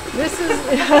there. This is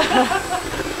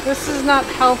this is not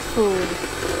health food.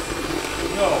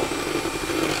 No.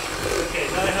 Okay,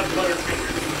 now I have butter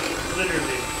fingers.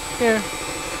 Literally. Here.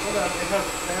 Hold on. I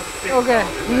have thick Okay.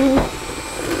 powder.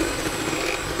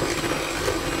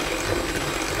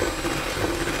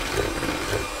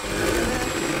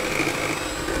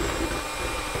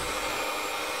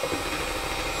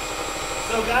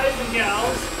 So guys and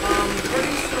gals,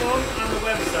 pretty soon on the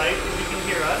website, if you can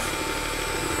hear us,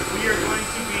 we are going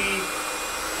to be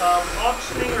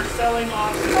auctioning or selling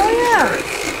off some t-shirts.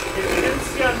 If you didn't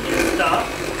see on Insta,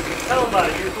 tell about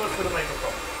it. You're close to the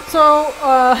microphone. So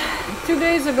 2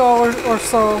 days ago or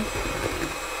so,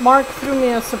 Mark threw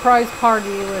me a surprise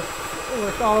party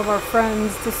with all of our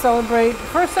friends to celebrate the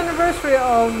first anniversary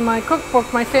of my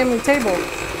cookbook, My Family Table.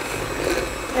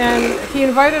 And he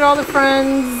invited all the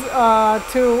friends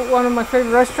to one of my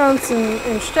favorite restaurants in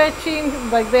Szczecin.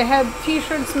 Like, they had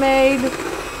t-shirts made,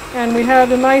 and we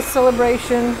had a nice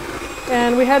celebration.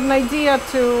 And we had an idea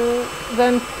to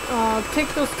then take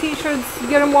those t-shirts,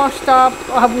 get them washed up,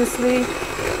 obviously,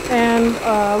 and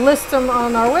list them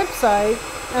on our website,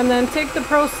 and then take the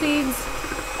proceeds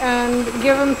and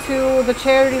give them to the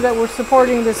charity that we're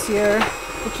supporting this year,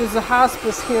 which is a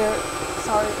hospice here.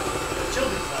 Sorry.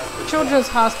 Children's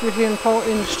hospital here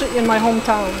in my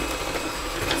hometown.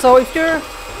 So if you're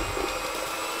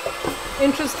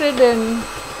interested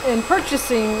in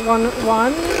purchasing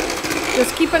one,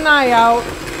 just keep an eye out.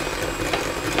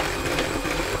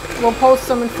 We'll post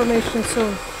some information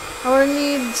soon. I'm gonna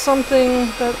need something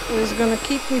that is gonna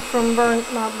keep me from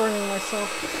not burning myself.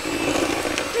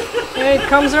 Hey, it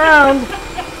comes around.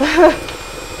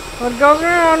 What goes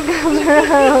around comes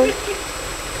around.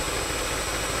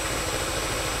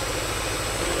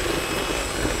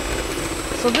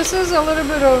 So this is a little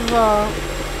bit of a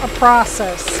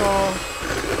process, so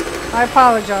I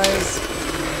apologize.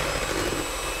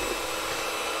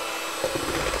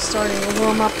 Starting to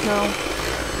warm up now.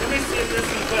 Let me see if there's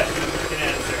some questions we can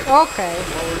answer. Okay.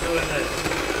 While we're doing this.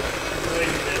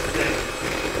 Doing this thing.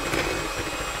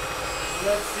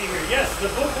 Let's see here. Yes, the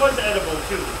book was edible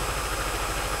too.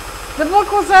 The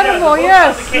book was edible,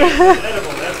 yeah, the yes. book on the cake was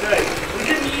edible, that's right. We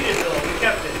didn't eat it though, we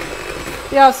kept it.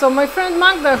 Yeah, so my friend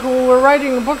Magda, who we're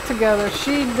writing the book together,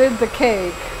 she did the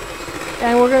cake.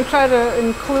 And we're going to try to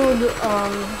include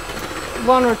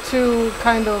one or two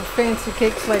kind of fancy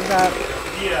cakes like that.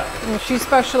 Yeah. And she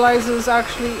specializes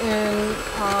actually in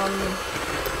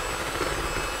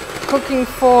cooking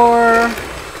for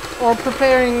or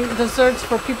preparing desserts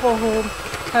for people who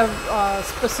have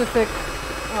specific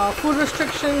food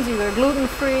restrictions, either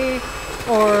gluten-free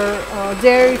or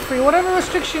dairy-free, whatever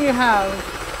restriction you have,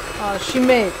 she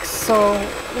makes. So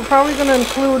we're probably going to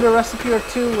include a recipe or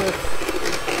two with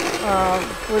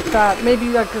that. Maybe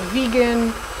like a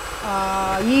vegan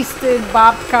yeasted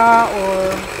babka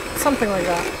or something like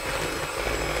that.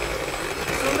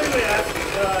 Somebody is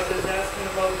asking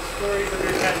about stories of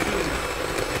your tattoos.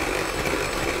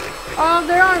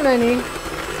 There aren't any.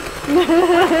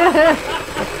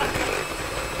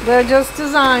 They're just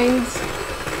designs.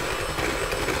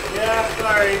 Yeah,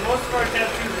 sorry. Most of our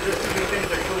tattoos are just because we think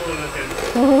they're cool looking.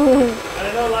 And I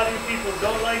know a lot of you people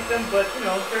don't like them, but you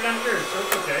know, they're not yours, so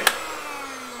it's okay.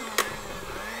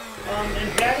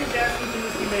 And Daddy's asking can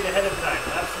this be made ahead of time?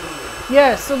 Absolutely.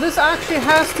 Yes, so this actually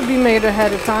has to be made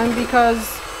ahead of time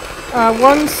because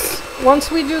once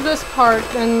we do this part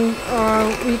and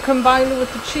we combine it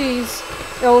with the cheese,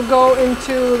 it'll go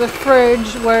into the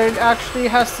fridge where it actually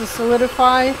has to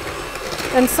solidify.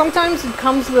 And sometimes it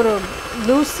comes a little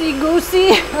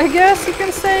loosey-goosey, I guess you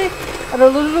can say, and a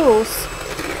little loose.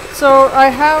 So I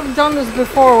have done this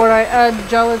before where I add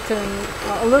gelatin,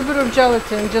 a little bit of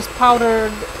gelatin just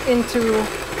powdered into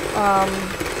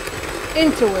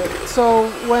it. So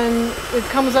when it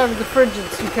comes out of the fridge,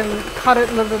 you can cut it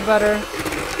a little bit better.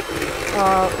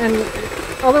 And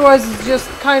otherwise it's just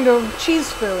kind of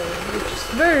cheese filling, which is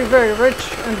very, very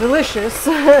rich and delicious.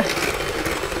 I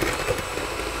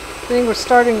think we're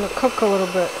starting to cook a little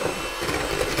bit.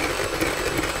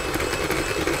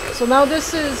 So now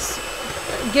this is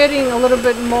getting a little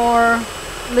bit more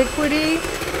liquidy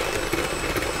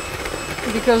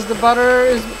because the butter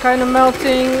is kind of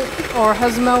melting or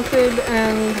has melted,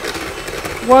 and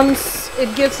once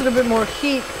it gets a little bit more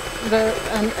heat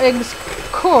and eggs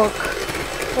cook,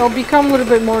 it'll become a little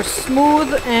bit more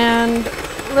smooth and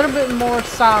a little bit more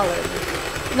solid.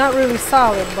 Not really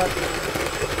solid, but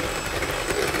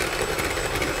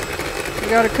you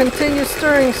gotta continue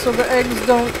stirring so the eggs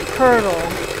don't curdle.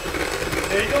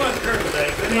 They don't want curdled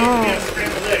eggs. They need to be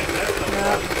scrambled eggs. That's no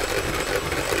problem.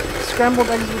 Scrambled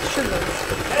eggs with sugar.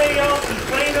 Hey y'all, from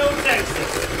Plano,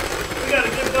 Texas. We got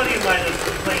a good buddy of mine that's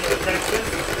from Plano, Texas.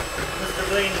 Mr.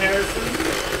 Blaine Harrison.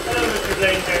 Hello, Mr.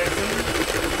 Blaine Harrison.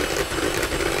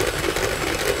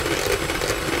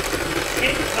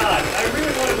 Cape Cod. I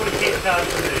really want to go to Cape Cod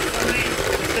today. Somebody is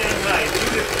saying hi.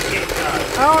 Judith from Cape Cod.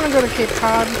 I want to go to Cape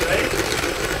Cod. Right?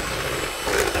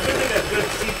 I bet they got good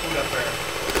seafood up there.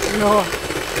 No.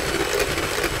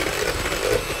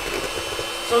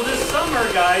 So this summer,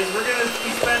 guys, we're going to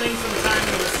be spending some time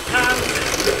in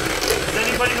Wisconsin. Does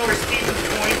anybody know where Stevens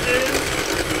Point is?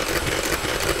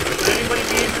 Would anybody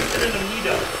be interested in a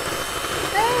meetup?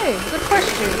 Hey, good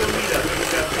question. We'll do a meetup if we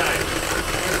have time.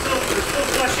 We're still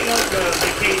fleshing out the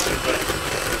vacation, but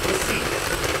we'll see.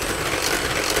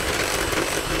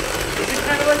 Is it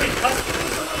kind of like a custom or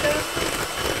something like that?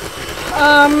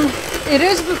 It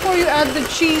is before you add the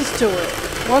cheese to it.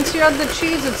 Once you add the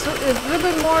cheese, it's a little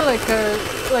bit more like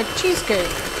cheesecake.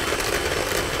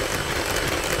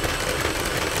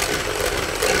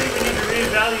 I think we need to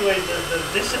reevaluate the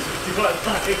dishes we do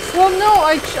online. Well, no,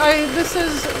 this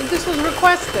was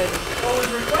requested. Oh, it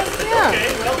was requested? Yeah.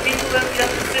 Okay, well, people that we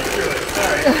have to sit through it.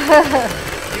 Sorry.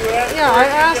 You asked Yeah, for it,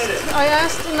 you get it. I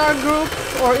asked in our group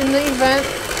or in the event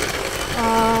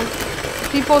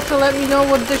people to let me know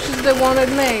what dishes they wanted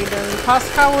made, and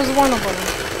Pascal was one of them.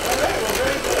 Alright, well,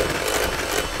 very good.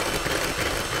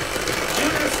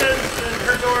 Judith says that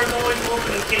her door is always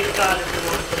open in Cape Cod if you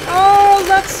want to. Oh,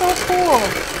 that's so cool.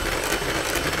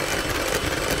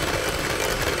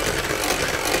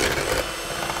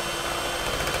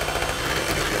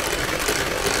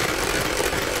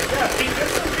 Yeah,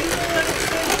 there's some people that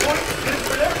say Point is good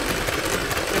for everything.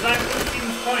 Because I'm from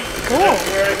Stevens Point. Cool.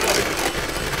 That's where I go.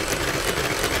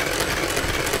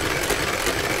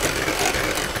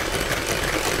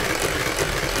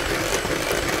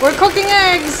 We're cooking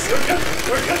eggs.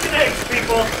 We're cooking eggs,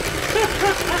 people.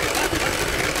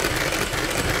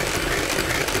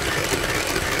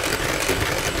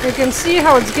 You can see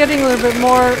how it's getting a little bit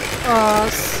more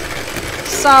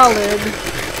solid.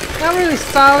 Not really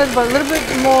solid, but a little bit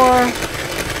more.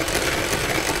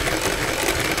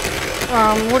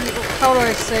 How do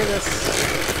I say this?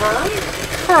 Firm?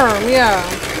 Firm, yeah.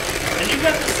 And you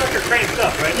got this sucker cranked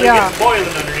up, right? Like Yeah. it's boiling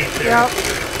underneath there. Yep.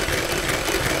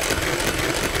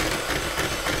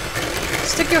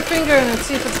 Stick your finger in and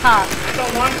see if it's hot. I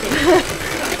don't want to.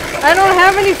 I don't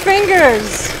have any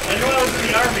fingers. I know I was in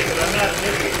the army, but I'm not a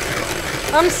Navy.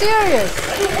 I'm serious. I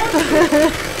don't want to.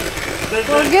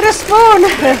 Well, get a spoon. You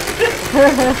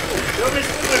want me to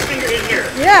stick my finger in here?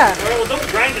 Yeah. All right, well, don't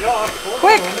grind it off. Hold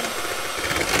Quick. on.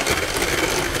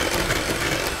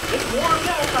 It's warm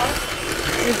now, huh?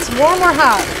 It's warm or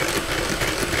hot?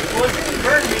 Well, it didn't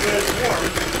burn me, but it's warm.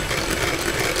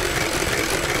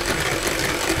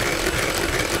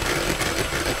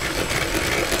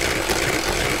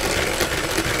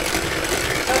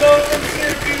 Hello from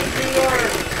Syracuse, New York.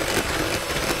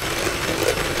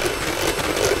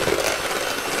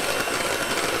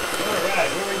 All right,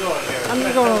 where are we going here? I'm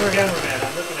going over here. Cameraman,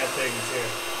 I'm looking at things here.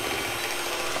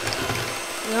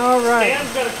 All right.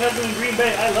 Stan's got a cousin in Green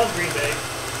Bay. I love Green Bay.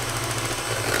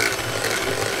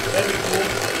 That'd be cool.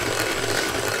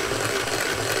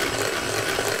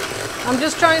 I'm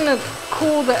just trying to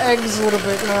cool the eggs a little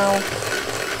bit now.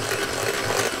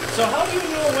 So how do you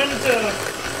know when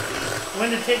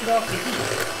to take it off the heat?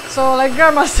 So like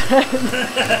Grandma said,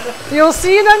 you'll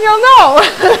see it and you'll know.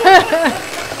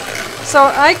 So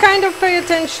I kind of pay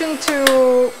attention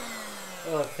to...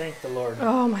 Oh, thank the Lord.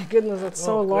 Oh my goodness, it's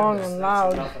so long and That's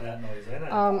loud. enough of that noise, isn't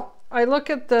it? I look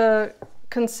at the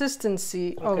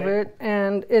consistency of Okay. it,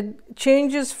 and it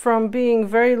changes from being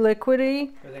very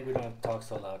liquidy. I think we don't have to talk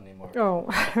so loud anymore. Oh,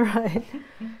 right.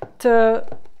 to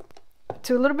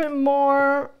a little bit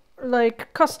more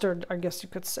like custard, I guess you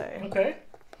could say. Okay.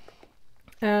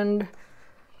 And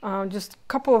just a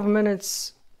couple of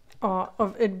minutes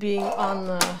of it being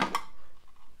on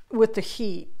with the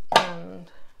heat, and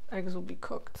eggs will be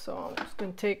cooked. So I'm just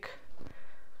gonna take.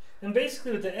 And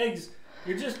basically with the eggs,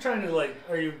 you're just trying to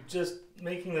are you just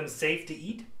making them safe to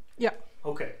eat? Yeah.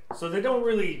 Okay. So they're not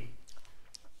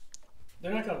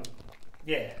gonna,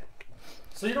 yeah.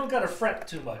 So you don't gotta fret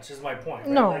too much is my point,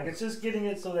 right? No. Like it's just getting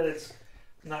it so that it's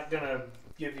not gonna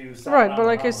give you something. Right, but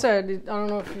like I said, I don't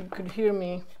know if you could hear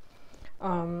me.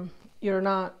 We're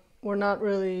not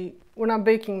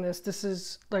baking this. This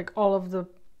is like all of the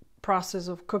process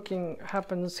of cooking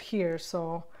happens here.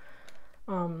 So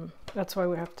that's why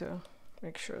we have to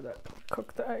make sure that we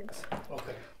cook the eggs.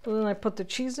 Okay. So then I put the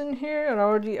cheese in here, and I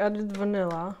already added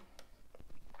vanilla.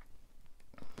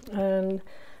 And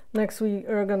next we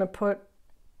are gonna put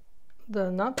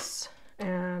the nuts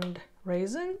and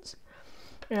raisins.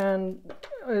 And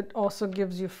it also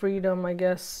gives you freedom, I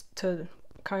guess, to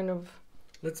kind of...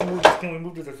 Let's move. Can we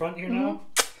move to the front here now?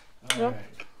 All Yep.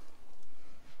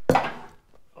 right.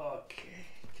 Okay.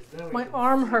 'Cause then we My can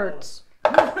arm see hurts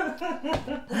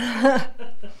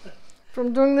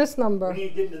from doing this number. We need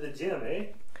to get into the gym, eh?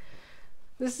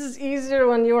 This is easier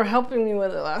when you were helping me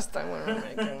with it last time when we were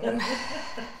making it.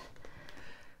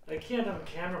 I can't have a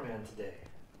cameraman today.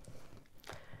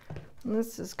 And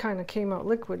this is kind of came out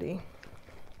liquidy.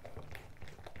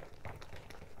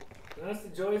 That's the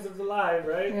joys of the live,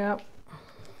 right? Yep.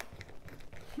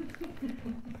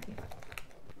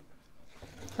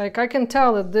 Like I can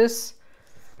tell that this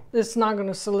is not going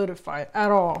to solidify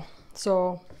at all.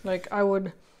 So like I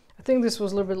think this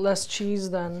was a little bit less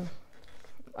cheese than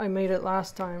I made it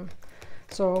last time.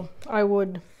 So I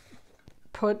would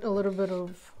put a little bit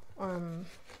of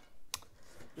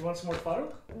You want some more butter?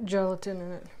 gelatin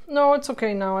in it. No, it's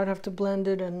okay now. I'd have to blend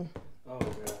it, and Oh,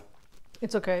 yeah.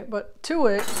 it's okay. But to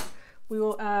it, we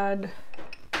will add,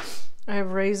 I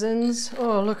have raisins.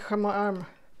 Oh, look at my arm.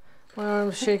 My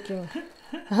arm's shaking.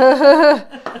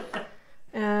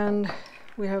 And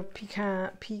we have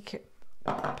pecans. Pecans.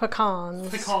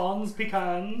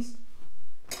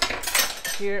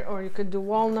 Here, or you could do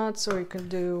walnuts, or you could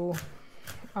do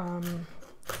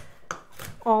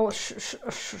all shaved,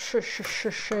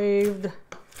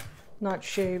 not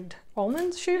shaved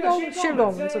almonds. Shaved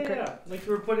almonds. Okay. Yeah. Like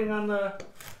you were putting on the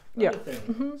other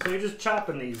thing. So you're just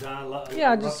chopping these on.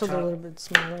 Yeah, just so they're a little bit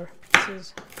smaller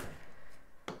pieces.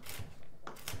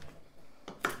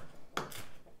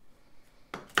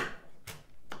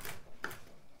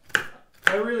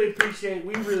 we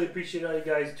really appreciate all you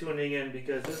guys tuning in,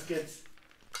 because this gets,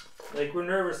 like, we're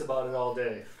nervous about it all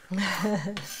day.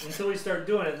 Until we start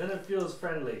doing it, then it feels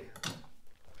friendly.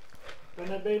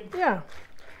 Doesn't it, babe? Yeah.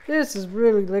 This is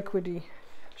really liquidy.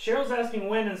 Cheryl's asking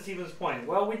when in Stevens Point.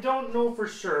 Well, we don't know for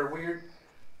sure.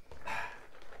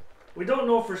 We don't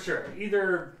know for sure.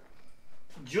 Either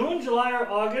June, July, or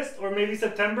August, or maybe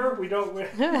September. We don't.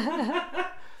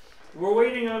 We're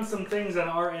waiting on some things on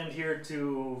our end here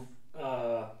to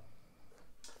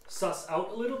suss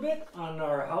out a little bit on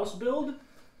our house build,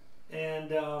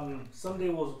 and someday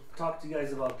we'll talk to you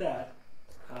guys about that.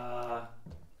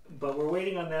 But we're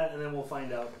waiting on that, and then we'll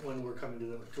find out when we're coming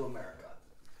to America.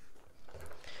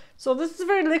 So this is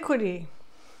very liquidy.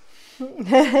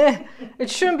 It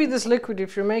shouldn't be this liquid.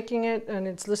 If you're making it and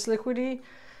it's this liquidy,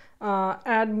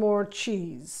 add more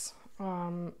cheese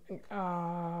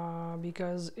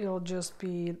because it'll just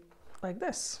be like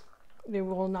this. It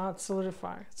will not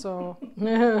solidify. So,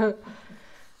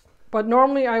 but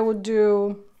normally I would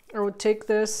take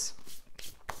this,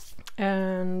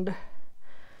 and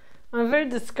I'm very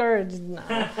discouraged now.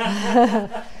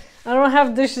 I don't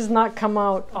have dishes not come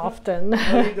out often.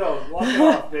 There you go. Walk it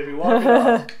off, baby. Walk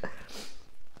it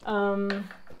off.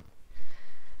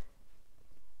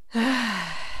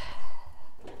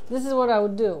 This is what I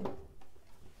would do.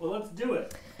 Well, let's do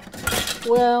it.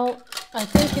 Well, I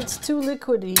think it's too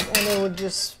liquidy and it would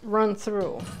just run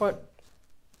through. But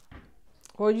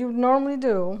what you normally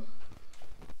do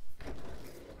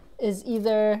is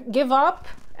either give up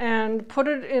and put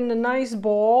it in a nice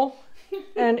bowl,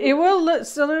 and it will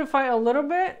solidify a little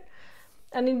bit,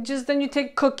 and then you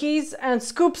take cookies and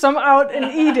scoop some out and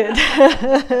eat it.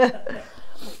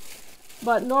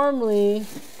 But normally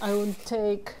I would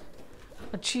take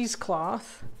a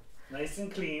cheesecloth, nice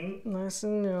and clean, nice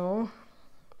and new,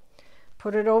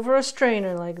 put it over a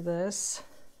strainer like this,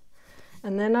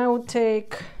 and then I would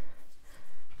take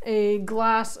a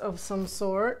glass of some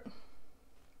sort,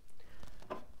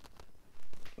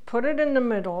 put it in the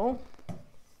middle.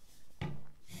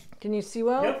 Can you see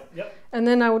well? Yep. And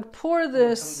then I would pour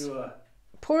this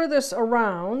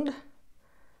around,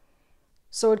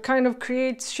 so it kind of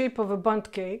creates shape of a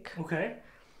bundt cake. Okay.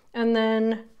 And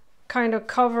then kind of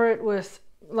cover it with,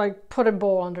 like, put a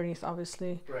bowl underneath,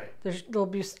 obviously. Right. There'll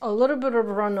be a little bit of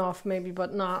runoff maybe,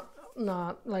 but not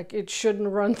like it shouldn't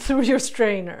run through your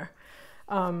strainer.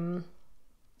 And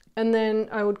then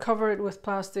I would cover it with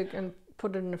plastic and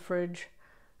put it in the fridge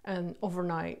and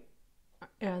overnight.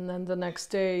 And then the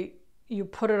next day you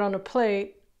put it on a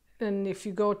plate, and if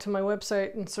you go to my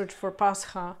website and search for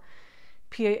Pascha,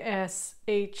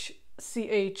 P-A-S-H-C-H-A,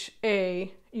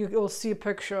 you'll see a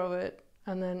picture of it,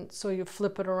 and then so you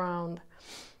flip it around.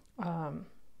 How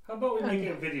about we make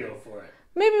a video for it?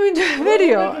 Maybe we do a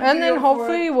video, and then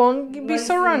hopefully it won't be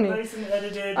so runny. Nice and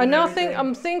edited.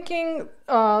 I'm thinking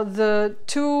the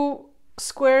 2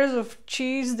 squares of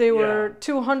cheese, they were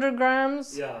 200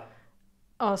 grams. Yeah.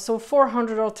 So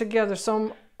 400 altogether.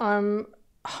 So I'm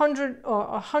 100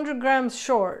 grams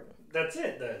short. That's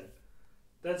it then.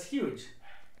 That's huge.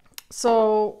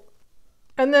 So,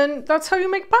 and then that's how you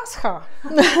make Pascha.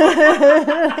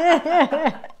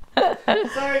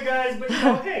 Sorry guys, but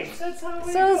hey, that's how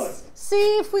it goes.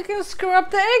 See if we can screw up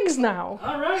the eggs now.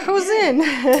 All right. Who's in?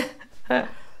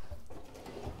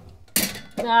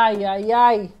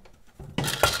 Ay.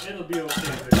 It'll be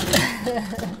okay.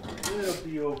 It'll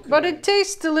be okay. But it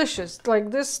tastes delicious.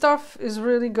 Like, this stuff is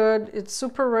really good. It's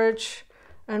super rich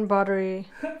and buttery.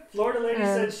 Florida lady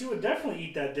said she would definitely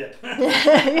eat that dip. Do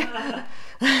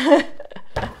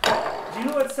you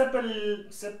know what cepalini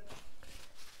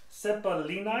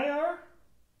are?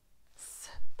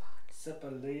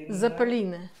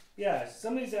 Zeppeline. Yeah,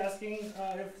 somebody's asking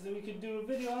if we could do a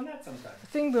video on that sometime. I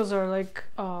think those are like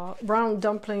round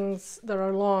dumplings that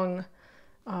are long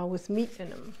with meat in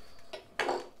them.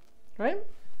 Right?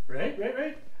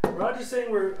 Right. Roger's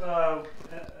saying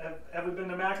have we been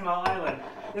to Mackinac Island?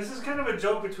 This is kind of a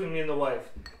joke between me and the wife,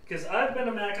 because I've been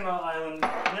to Mackinac Island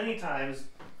many times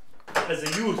as a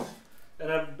youth,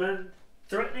 and I've been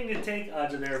threatening to take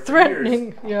Aja there for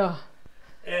years. Yeah.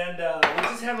 And we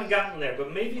just haven't gotten there,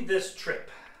 but maybe this trip.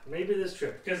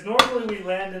 Because normally we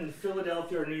land in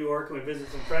Philadelphia or New York and we visit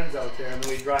some friends out there, and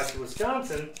then we drive to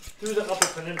Wisconsin through the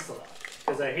Upper Peninsula.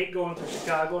 Because I hate going through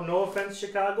Chicago. No offense,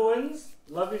 Chicagoans.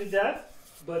 Love you to death.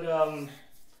 But I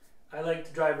like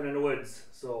to drive in the woods.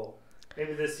 So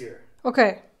maybe this year.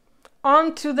 Okay.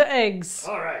 On to the eggs.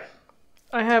 All right.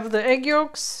 I have the egg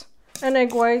yolks and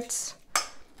egg whites.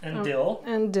 And dill.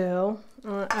 I'm going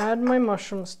to add my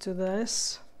mushrooms to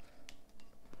this.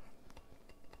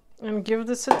 And give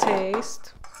this a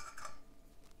taste.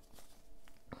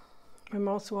 My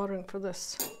mouth's watering for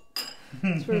this.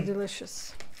 It's really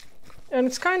delicious. And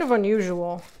it's kind of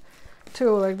unusual,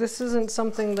 too. Like, this isn't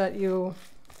something that you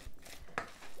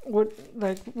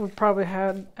we probably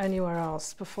had anywhere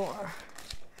else before.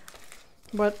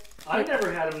 But I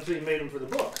never had them until you made them for the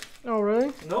book. oh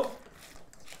really? Nope.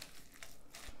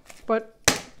 But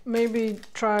maybe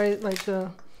try like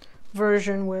the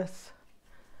version with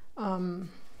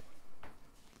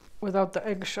without the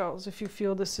eggshells if you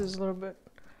feel this is a little bit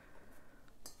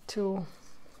too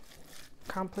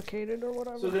complicated or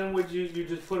whatever. So then would you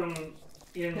just put them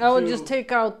into... I would just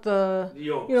take out the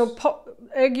yolks. you know,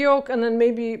 egg yolk and then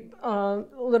maybe a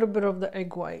little bit of the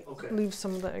egg white. Okay. Leave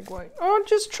some of the egg white. Or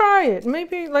just try it.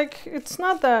 Maybe it's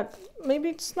not that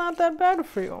bad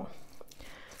for you.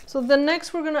 So then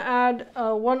next we're gonna add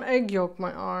 1 egg yolk.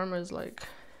 My arm is like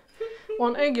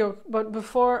 1 egg yolk. But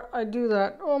before I do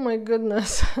that, oh my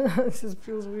goodness, this just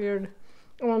feels weird.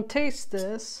 I want to taste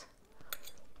this.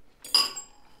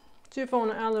 See if I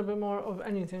want to add a little bit more of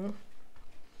anything.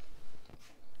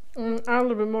 Add a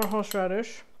little bit more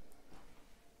horseradish.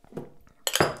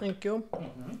 Thank you.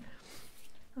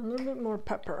 A little bit more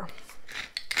pepper.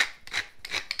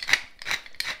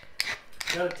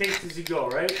 Gotta taste as you go,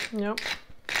 right? Yep.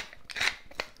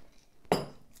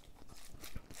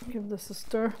 Give this a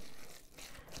stir.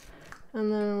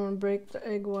 And then I'm going to break the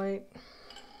egg white.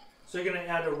 So you're going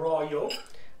to add a raw yolk?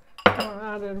 I'm going to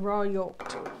add a raw yolk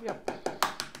to it, yep.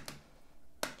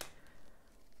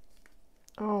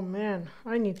 Oh man,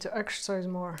 I need to exercise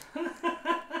more.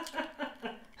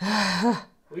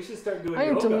 We should start doing I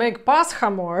need yoga. to make pascha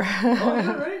more. Oh,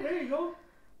 yeah, right, there you go.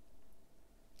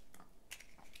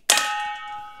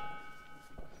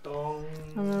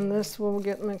 And then this will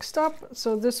get mixed up.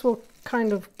 So this will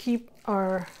kind of keep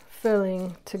our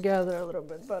filling together a little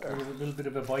bit better. A little bit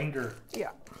of a binder.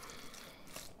 Yeah.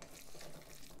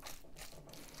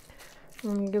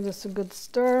 And give this a good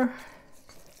stir.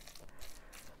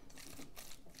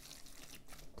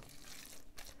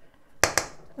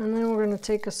 And then we're going to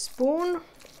take a spoon.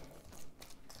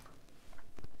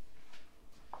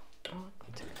 Take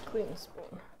a clean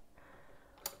spoon.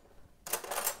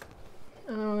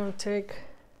 And then we're going to take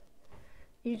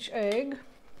each egg.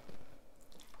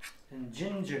 And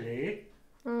gingerly.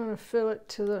 I'm going to fill it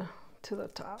to the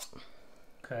top.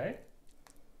 Okay.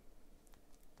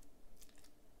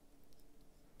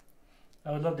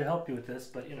 I would love to help you with this,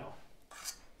 but you know,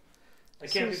 I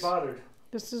can't be bothered.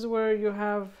 This is where you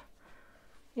have,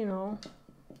 you know,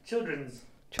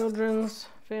 children's,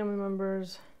 family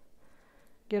members,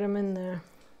 get them in there.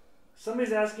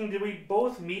 Somebody's asking, did we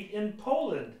both meet in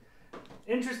Poland?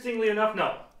 Interestingly enough,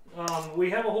 no. We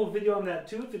have a whole video on that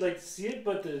too if you'd like to see it,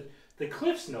 but the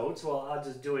Cliff's Notes, while I'm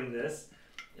just doing this,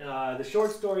 the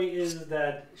short story is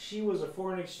that she was a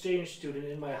foreign exchange student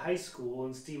in my high school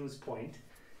in Stevens Point.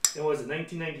 And was it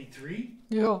 1993?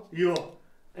 Yeah. Yeah.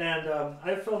 And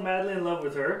I fell madly in love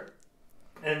with her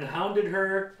and hounded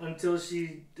her until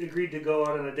she agreed to go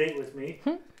out on a date with me.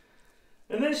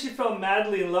 And then she fell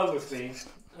madly in love with me.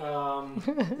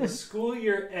 The school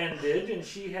year ended and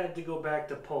she had to go back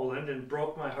to Poland and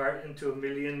broke my heart into a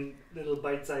million little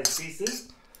bite-sized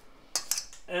pieces.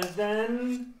 And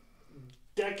then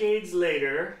decades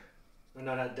later,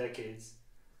 no, not decades,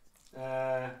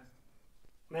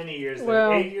 many years later,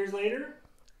 well, 8 years later?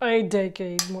 A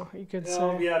decade more, you could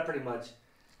say. Yeah, pretty much.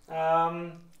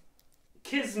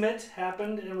 Kismet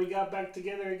happened and we got back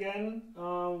together again.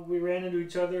 We ran into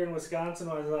each other in Wisconsin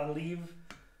when I was on leave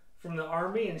from the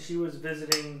Army and she was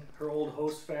visiting her old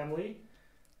host family.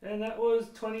 And that was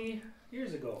 20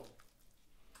 years ago.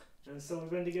 And so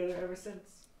we've been together ever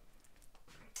since.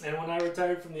 And when I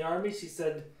retired from the Army, she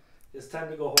said, it's time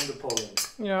to go home to Poland.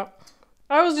 Yeah.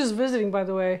 I was just visiting, by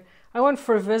the way. I went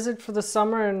for a visit for the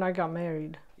summer and I got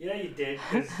married. Yeah, you did.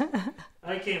 'Cause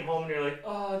I came home and you're like,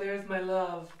 oh, there's my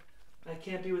love. I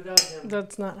can't be without him.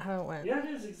 That's not how it went. Yeah, it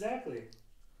is, exactly.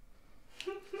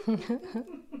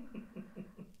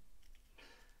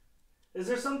 Is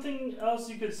there something else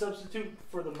you could substitute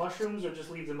for the mushrooms or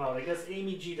just leave them out? I guess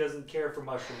Amy G doesn't care for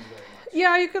mushrooms very much.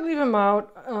 Yeah, you could leave them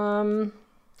out.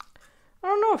 I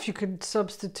don't know if you could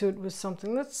substitute with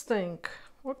something. Let's think.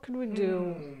 What could we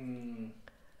do?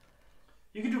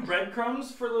 You could do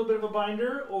breadcrumbs for a little bit of a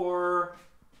binder, or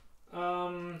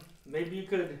maybe you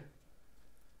could...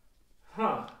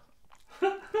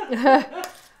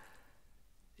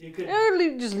 You could...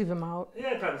 Yeah, just leave them out.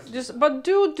 Yeah, probably. But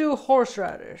do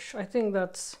horseradish. I think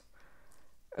that's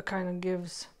a kind of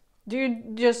gives. Do you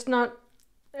just not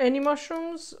any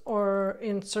mushrooms or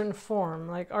in certain form?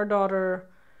 Like our daughter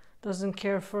doesn't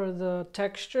care for the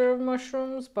texture of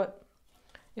mushrooms, but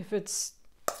if it's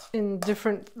in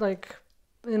different, like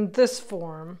in this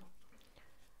form,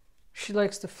 she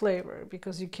likes the flavor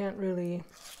because you can't really...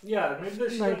 Yeah, maybe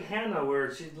she's like Hannah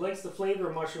where she likes the flavor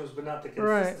of mushrooms but not the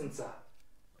consistency.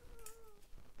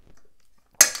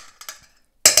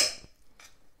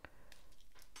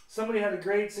 somebody had a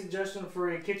great suggestion for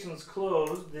a kitchen's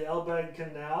closed, the Elbag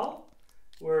Canal,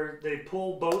 where they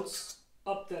pull boats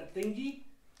up that thingy.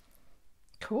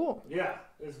 Cool. Yeah,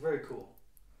 it's very cool.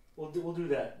 We'll do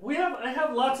that. I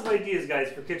have lots of ideas,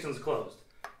 guys, for kitchens closed.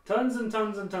 Tons and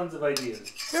tons and tons of ideas.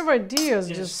 You have ideas,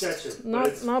 In just sketches,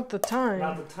 not the time.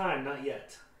 Not the time, not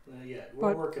yet. Not yet.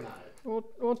 We're working on it.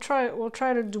 We'll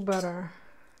try to do better.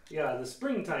 Yeah, the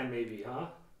springtime maybe, huh?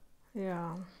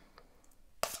 Yeah.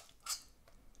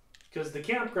 Because the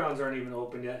campgrounds aren't even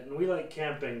open yet, and we like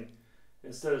camping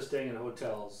instead of staying in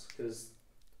hotels, because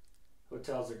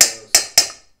hotels are gross.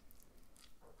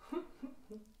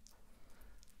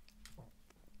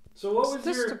 So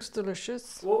This looks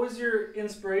delicious. What was your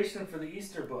inspiration for the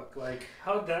Easter book? Like,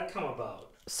 how did that come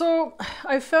about? So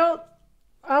I felt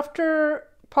after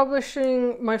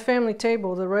publishing My Family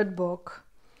Table, the red book,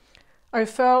 I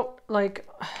felt like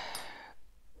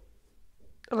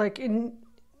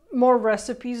more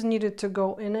recipes needed to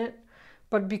go in it,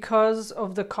 but because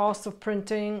of the cost of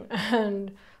printing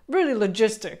and really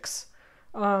logistics,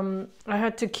 I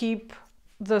had to keep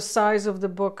the size of the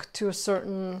book to a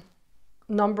certain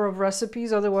number of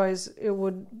recipes, otherwise it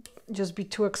would just be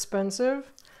too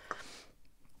expensive.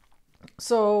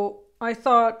 So I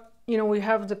thought, we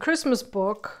have the Christmas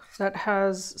book that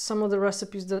has some of the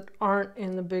recipes that aren't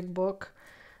in the big book,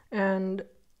 and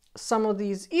some of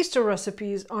these Easter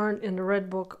recipes aren't in the red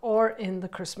book or in the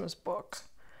Christmas book.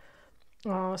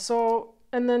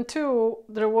 And then too,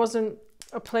 there wasn't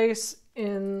a place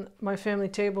in My Family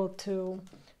Table to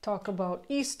talk about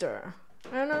Easter.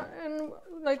 And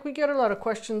like we get a lot of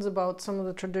questions about some of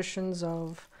the traditions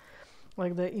of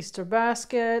like the Easter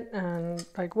basket and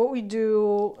like what we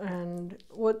do and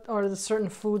what are the certain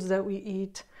foods that we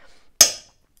eat.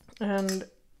 And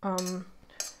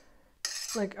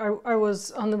like I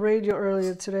was on the radio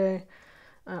earlier today.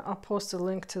 I'll post a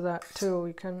link to that too.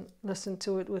 You can listen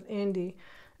to it with Andy.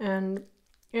 And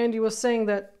Andy was saying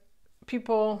that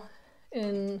people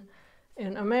in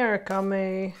America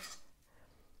may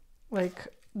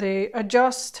they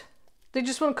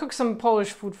just want to cook some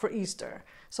Polish food for Easter.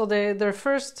 So their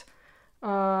first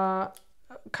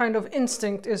kind of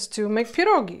instinct is to make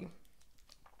pierogi,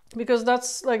 because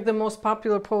that's like the most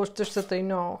popular Polish dish that they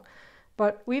know.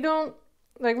 But we don't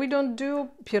do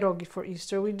pierogi for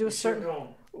Easter. We do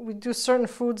certain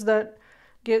foods that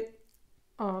get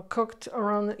cooked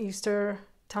around the Easter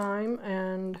time,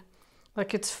 and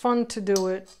like it's fun to do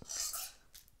it.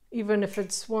 Even if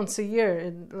it's once a year,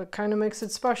 it kind of makes it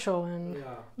special and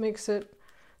makes it.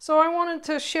 So I wanted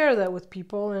to share that with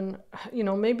people, and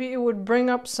maybe it would bring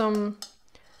up some,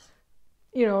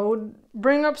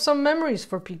 memories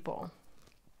for people.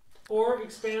 Or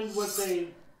expand what they,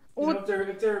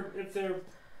 if they're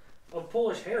of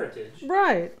Polish heritage.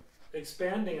 Right.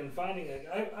 Expanding and finding it.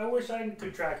 I wish I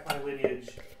could track my lineage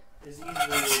as easily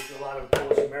as a lot of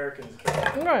Polish Americans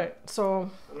can. Right,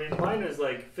 so... I mean, mine is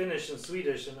like Finnish and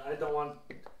Swedish, and I don't want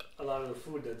a lot of the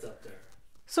food that's up there.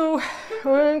 So,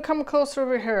 we're going to come closer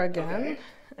over here again. Okay.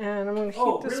 And I'm going to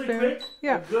heat this really quick?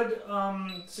 Yeah. A good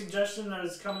suggestion that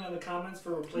is coming in the comments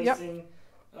for replacing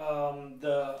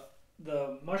the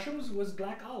mushrooms was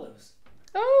black olives.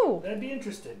 Oh! That'd be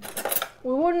interesting.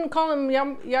 We wouldn't call them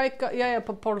jaja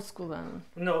po polsku then.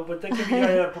 No, but that could be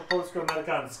jaja po polsku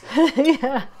amerykańsku.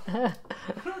 Yeah.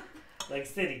 Like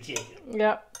city chicken.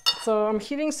 Yeah. So I'm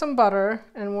heating some butter,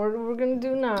 and what we're going to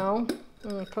do now, I'm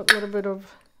going to put a little bit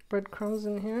of breadcrumbs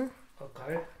in here.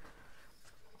 Okay.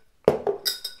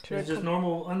 It's just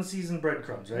normal unseasoned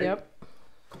breadcrumbs, right? Yep.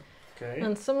 Okay.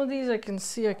 And some of these I can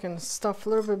stuff a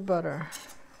little bit better.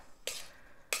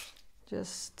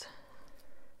 Just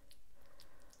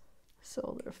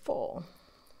so they're full.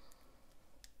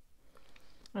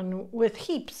 And with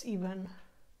heaps even.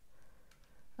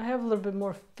 I have a little bit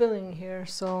more filling here,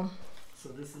 so... So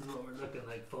this is what we're looking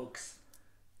like, folks.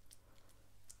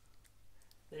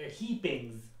 They're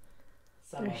heapings.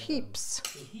 They're heaps.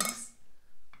 They're heaps.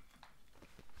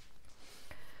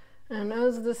 And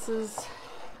as this is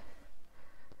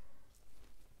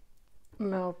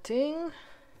melting...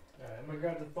 Alright, I'm going to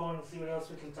grab the phone and see what else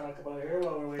we can talk about here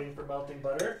while we're waiting for melting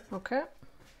butter. Okay.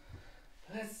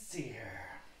 Let's see here.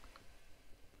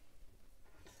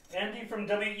 Andy from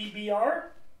WEBR?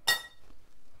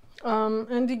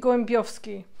 Andy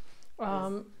Gołębiowski.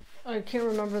 I can't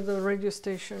remember the radio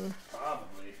station.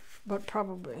 Probably. But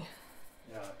probably.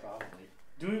 Yeah,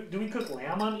 probably. Do we cook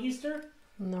lamb on Easter?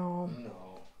 No.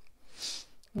 No.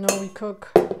 No,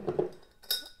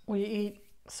 we eat.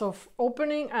 So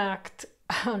opening act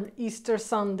on Easter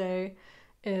Sunday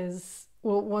is,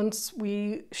 once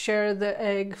we share the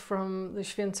egg from the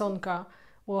święconka,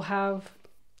 we'll have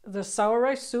the sour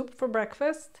rice soup for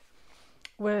breakfast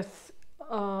with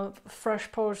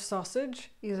fresh Polish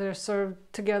sausage, either served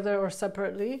together or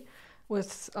separately,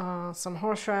 with some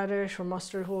horseradish or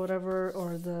mustard or whatever,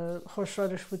 or the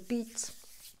horseradish with beets,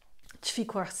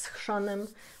 ćwikła z chrzanem,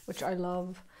 which I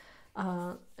love.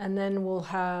 And then we'll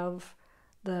have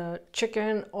the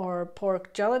chicken or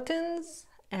pork gelatins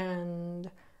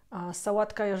and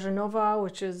sałatka jarzynowa,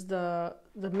 which is the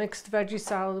mixed veggie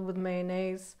salad with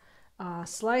mayonnaise,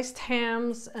 sliced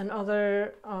hams and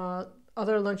other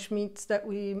lunch meats that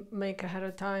we make ahead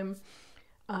of time,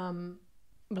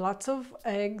 lots of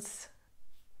eggs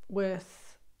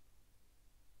with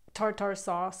tartar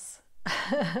sauce.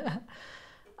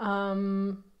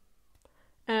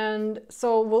 And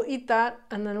so we'll eat that,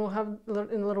 and then we'll have,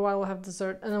 in a little while, we'll have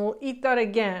dessert, and then we'll eat that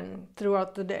again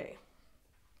throughout the day.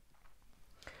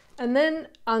 And then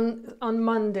on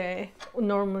Monday,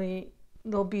 normally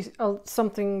there'll be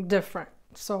something different.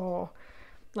 So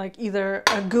like either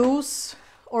a goose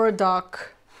or a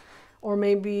duck, or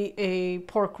maybe a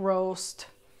pork roast,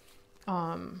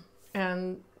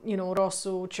 and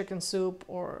also chicken soup,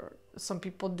 or some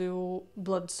people do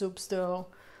blood soup still.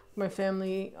 My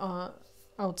family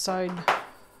outside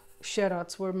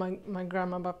Sieradz, where my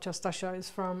grandma Babcia Stasia is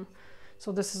from,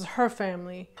 so this is her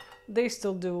family, they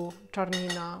still do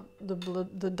czarnina,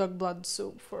 the duck blood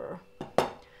soup for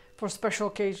special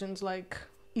occasions like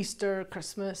Easter,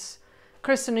 Christmas,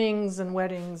 christenings and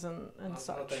weddings and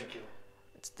such. Oh, thank you.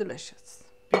 It's delicious.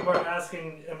 People are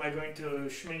asking, am I going to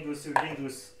Schmingus or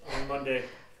Dingus on Monday?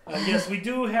 Yes, we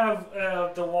do have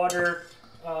the water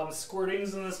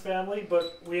squirtings in this family,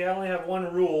 but we only have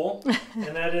one rule,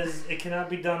 and that is it cannot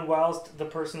be done whilst the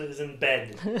person is in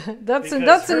bed. That's a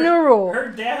new rule. Her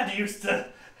dad used to.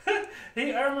 I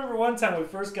remember one time we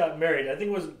first got married. I think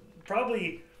it was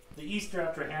probably the Easter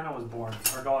after Hannah was born,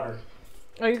 our daughter.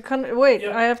 Are you wait?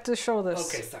 Yep. I have to show this.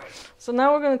 Okay, sorry. So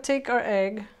now we're gonna take our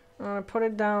egg. I'm gonna put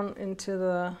it down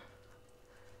into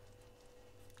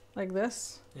like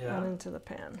this, and into the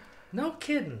pan. No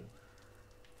kidding.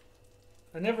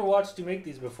 I never watched you make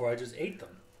these before. I just ate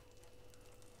them.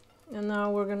 And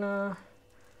now we're gonna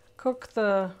cook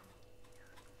the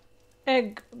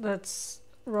egg that's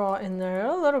raw in there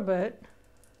a little bit.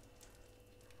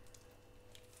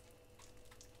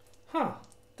 Huh.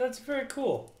 That's very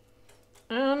cool.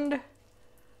 And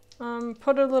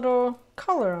put a little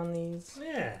color on these.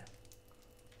 Yeah.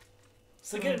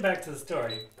 So getting back to the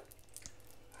story.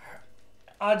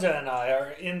 Aja and I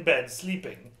are in bed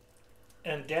sleeping.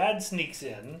 And Dad sneaks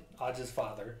in, Aja's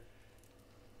father,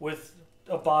 with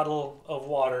a bottle of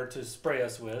water to spray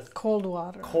us with. Cold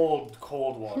water. Cold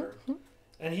water.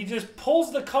 And he just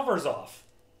pulls the covers off.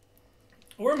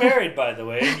 We're married, by the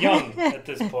way, and young at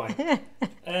this point.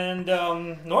 And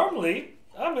normally,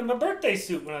 I'm in my birthday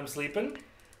suit when I'm sleeping.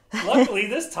 Luckily,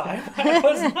 this time, I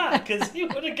was not, because he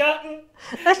would have gotten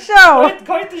a show.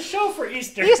 Quite the show for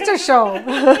Easter. Easter show.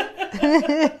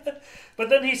 But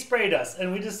then he sprayed us,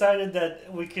 and we decided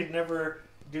that we could never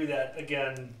do that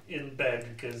again in bed,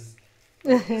 because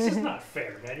this is not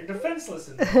fair, man. You're defenseless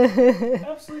in bed.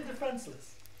 Absolutely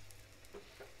defenseless.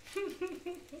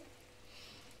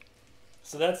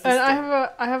 So that's the and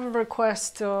I have a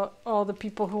request to all the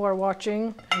people who are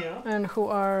watching and who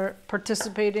are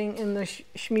participating in the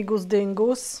Śmigus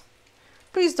Dingus.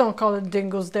 Please don't call it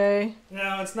Dingus Day.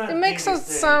 No, it's not. It makes us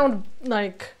sound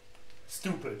like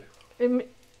stupid.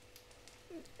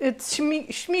 It's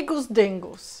Śmigus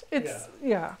Dingus. It's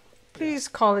Please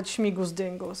call it Śmigus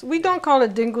Dingus. We don't call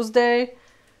it Dingus Day.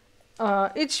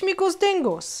 It's Śmigus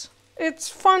Dingus. It's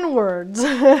fun words.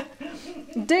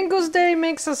 Dingus Day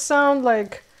makes us sound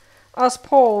like us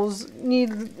Poles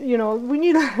need, we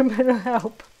need a little bit of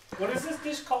help. What is this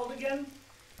dish called again?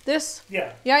 This?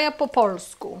 Yeah. Jaja po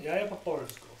polsku. Jaja po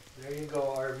polsku. There you go,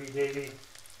 RV Davey.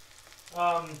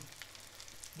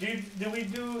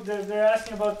 They're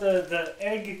asking about the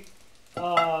egg,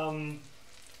 the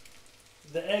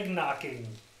egg knocking.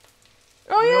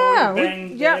 Oh yeah,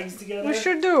 bang the eggs together? We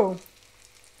sure do.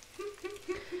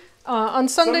 On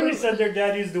Sunday, somebody said their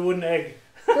dad used the wooden egg.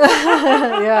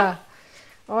 Yeah.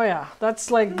 Oh yeah,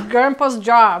 that's like Grandpa's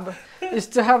job is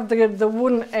to have the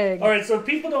wooden egg. All right, so if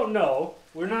people don't know,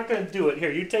 we're not going to do it.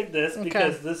 Here, you take this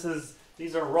because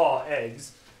these are raw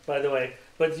eggs, by the way.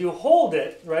 But you hold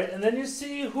it, right, and then you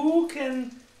see who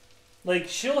can, like,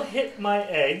 she'll hit my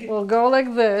egg. We'll go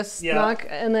like this, knock,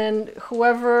 and then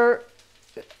whoever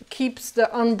keeps the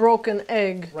unbroken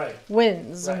egg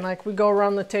wins. Right. And like we go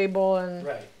around the table and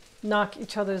knock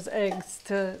each other's eggs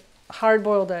to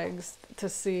hard-boiled eggs to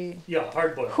see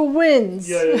hard-boiled who wins.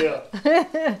 Yeah.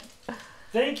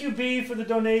 Thank you, B, for the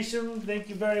donation. Thank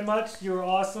you very much. You're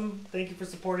awesome. Thank you for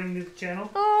supporting the channel.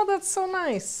 Oh, that's so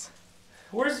nice.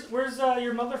 Where's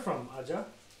your mother from, Aja?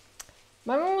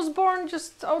 My mom was born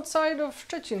just outside of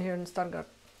Szczecin here in Stargard.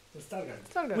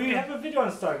 Stargard. We have a video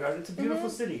on Stargard. It's a beautiful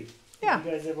city. Yeah. If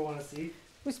you guys ever want to see.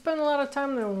 We spent a lot of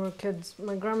time there when we were kids.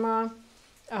 My grandma,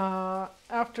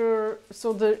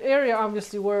 so the area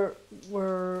obviously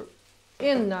we're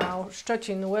in now,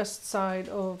 Szczecin, the west side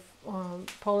of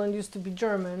Poland used to be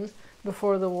German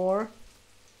before the war.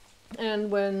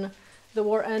 And when the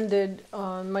war ended,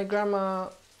 my grandma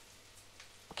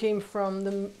came from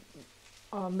the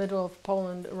middle of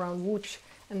Poland around Łódź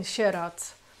and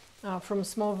Sieradz, from a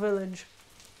small village.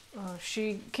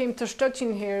 She came to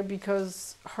Szczecin here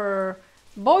because her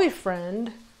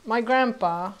boyfriend, my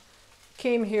grandpa,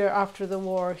 came here after the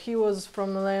war. He was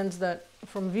from the lands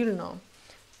from Wilno,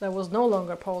 that was no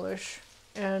longer Polish,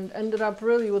 and ended up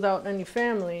really without any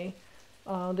family.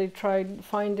 They tried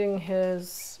finding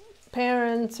his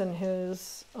parents and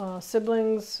his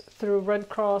siblings through Red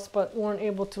Cross, but weren't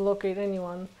able to locate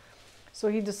anyone. So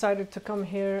he decided to come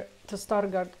here to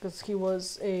Stargard because he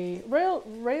was a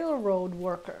railroad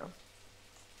worker,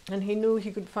 and he knew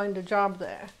he could find a job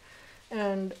there.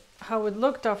 And how it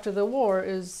looked after the war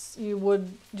is you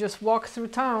would just walk through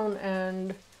town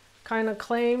and kind of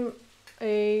claim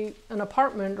an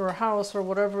apartment or a house or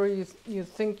whatever you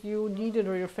think you needed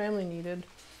or your family needed,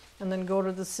 and then go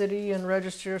to the city and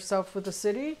register yourself with the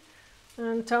city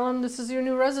and tell them this is your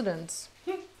new residence.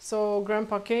 So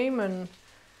Grandpa came and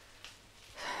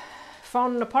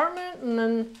found an apartment, and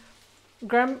then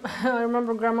I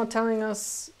remember Grandma telling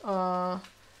us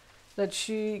that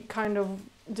she kind of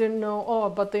didn't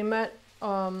know, but they met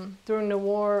during the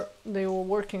war. They were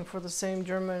working for the same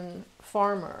German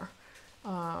farmer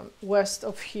west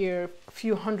of here, a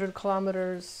few 100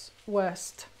 kilometers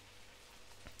west.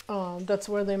 That's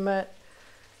where they met.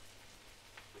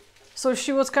 So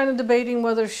she was kind of debating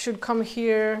whether she should come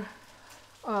here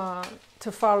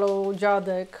to follow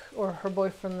Jadek or her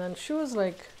boyfriend then. She was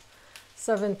like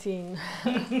 17.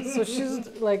 So she's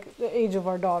like the age of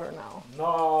our daughter now.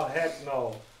 No, heck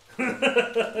no.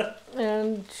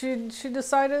 And she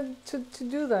decided to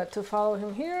do that, to follow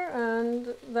him here,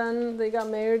 and then they got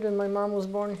married and my mom was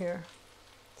born here.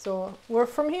 So we're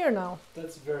from here now.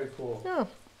 That's very cool. Yeah.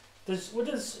 What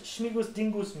does Śmigus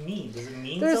Dingus mean? Does it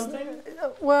mean something?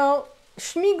 Well,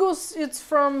 Śmigus, it's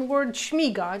from word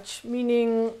śmigać,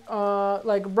 meaning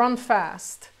like run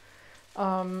fast.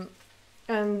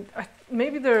 And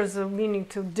maybe there's a meaning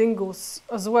to dingus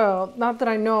as well. Not that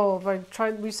I know of. I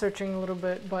tried researching a little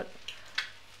bit, but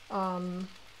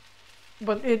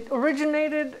it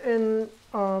originated in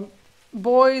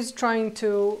boys trying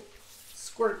to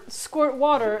squirt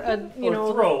water at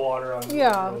throw water on.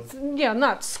 Yeah,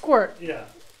 not squirt. Yeah.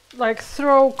 Like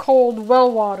throw cold well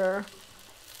water.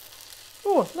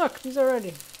 Oh, look, he's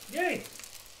already. Yay!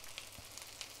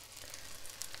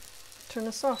 Turn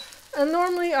this off. And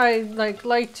normally I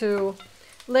like to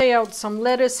lay out some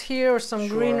lettuce here or some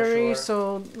greenery,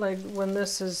 so like when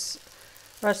this is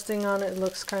resting on it, it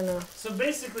looks kind of... So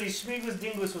basically, Śmigus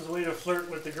Dingus was a way to flirt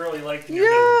with the girl he liked in your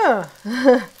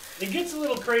neighborhood. It gets a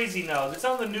little crazy now. It's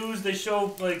on the news. They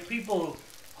show like people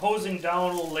hosing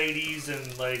down old ladies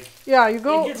and like... Yeah, you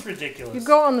go... It gets ridiculous. You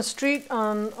go on the street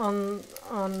on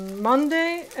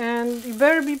Monday, and you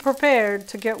better be prepared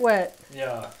to get wet.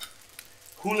 Yeah.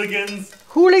 Hooligans.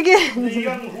 Hooligans. The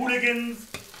young hooligans.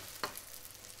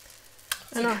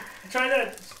 So try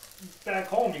that back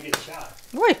home, you get shot.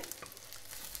 Boy.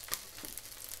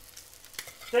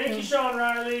 Thank you, Sean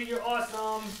Riley. You're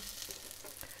awesome.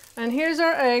 And here's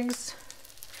our eggs.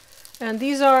 And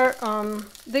these are,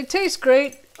 they taste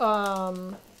great,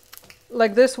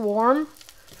 like this warm,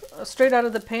 straight out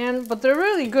of the pan, but they're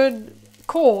really good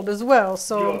cold as well.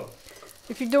 So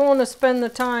if you don't want to spend the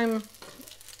time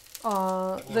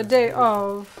the day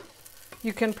of,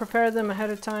 you can prepare them ahead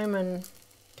of time and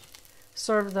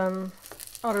serve them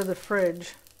out of the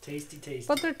fridge. Tasty, tasty.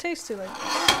 But they're tasty like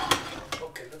this.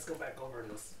 Okay, let's go back over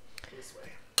this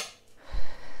way.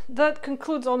 That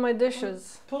concludes all my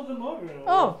dishes. Pull them over.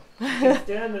 Oh.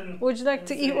 Stand and would you like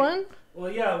to eat one?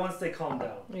 Well, yeah, once they calm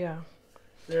down. Yeah.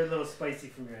 They're a little spicy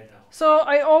for me right now. So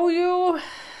I owe you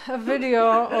a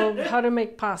video of how to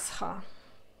make pascha.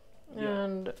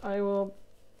 And I will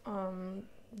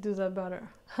do that better.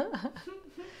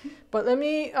 But let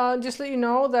me just let you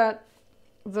know that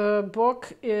the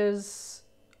book is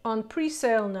on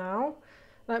pre-sale now.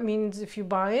 That means if you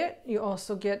buy it, you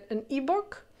also get an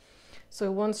ebook.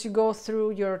 So once you go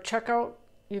through your checkout,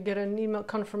 you get an email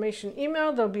confirmation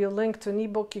email. There'll be a link to an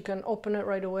ebook. You can open it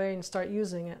right away and start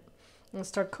using it and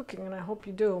start cooking, and I hope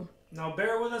you do. Now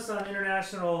bear with us on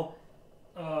international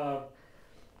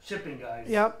shipping, guys.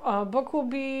 Yep. Book will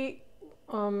be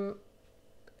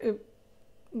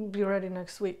be ready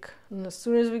next week, and as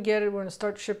soon as we get it, we're gonna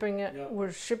start shipping it. Yep.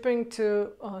 We're shipping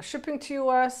to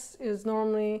US is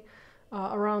normally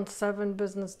around 7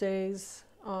 business days,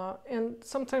 and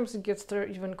sometimes it gets there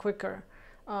even quicker.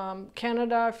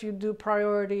 Canada, if you do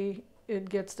priority, it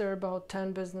gets there about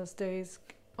 10 business days.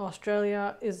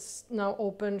 Australia is now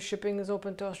open. Shipping is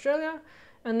open to Australia,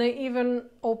 and they even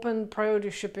open priority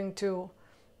shipping too.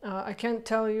 I can't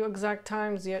tell you exact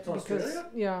times yet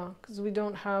because we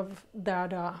don't have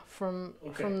data from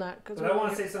that. But I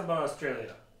want to say something about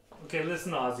Australia. Okay,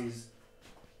 listen, Aussies.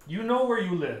 You know where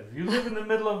you live. You live in the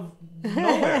middle of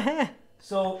nowhere.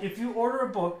 So if you order a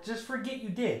book, just forget you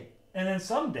did, and then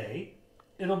someday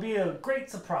it'll be a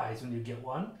great surprise when you get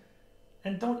one.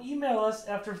 And don't email us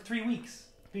after 3 weeks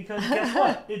because guess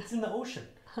what? It's in the ocean.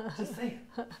 Just saying.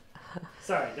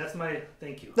 Sorry, that's my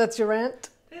thank you. That's your rant?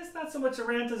 It's not so much a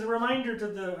rant as a reminder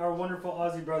to our wonderful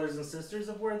Aussie brothers and sisters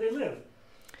of where they live.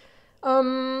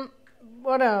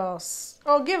 What else?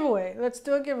 Oh, giveaway. Let's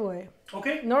do a giveaway.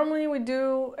 Okay. Normally we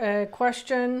do a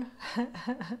question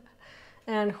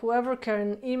and whoever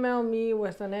can email me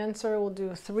with an answer will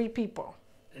do 3 people.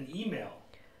 An email?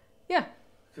 Yeah.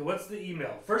 So what's the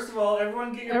email? First of all,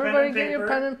 everyone get your Everybody pen and paper. get your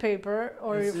pen and paper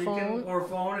or your phone. Or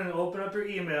phone and open up your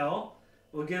email.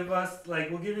 We'll give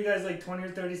you guys like 20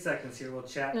 or 30 seconds here. We'll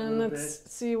chat a little bit.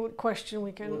 Let's see what question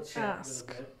we can ask. A little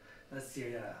bit. Let's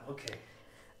see, okay.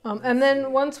 And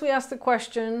then once we ask the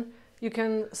question, you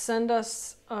can send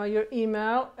us your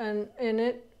email, and in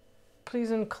it,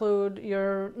 please include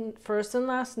your first and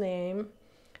last name,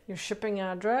 your shipping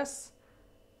address,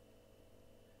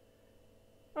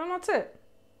 and that's it.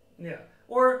 Yeah.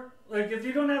 Or, like, if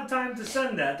you don't have time to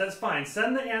send that, that's fine.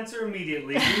 Send the answer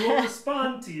immediately. We will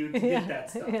respond to you to get that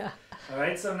stuff. Yeah. All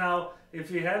right? So now,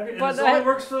 if you have it, and this only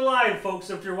works for the live, folks.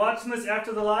 So if you're watching this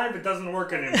after the live, it doesn't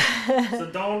work anymore. So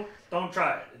don't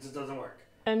try it. It just doesn't work.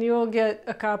 And you will get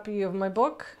a copy of my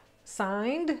book,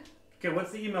 signed. Okay,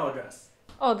 what's the email address?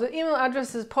 Oh, the email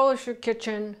address is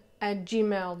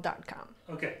polishyourkitchen@gmail.com.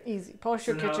 Okay. Easy.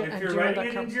 Polishyourkitchen@gmail.com. So now, if you're writing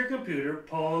it into your computer,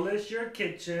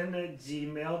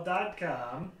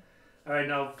 polishyourkitchen@gmail.com. All right,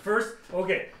 now first,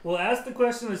 we'll ask the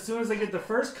question as soon as I get the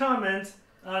first comment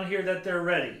on here that they're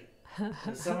ready.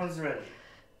 If someone's ready.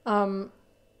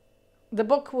 The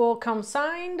book will come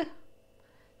signed,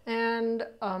 and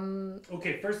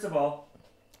Okay, first of all,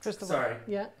 sorry.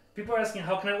 Yeah. People are asking,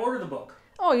 how can I order the book?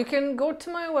 Oh, you can go to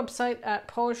my website at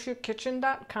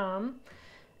polishyourkitchen.com,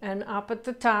 and up at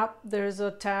the top there's a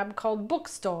tab called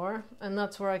Bookstore, and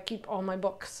that's where I keep all my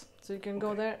books. So you can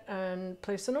go there and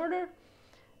place an order,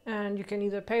 and you can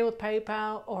either pay with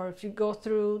PayPal, or if you go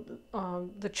through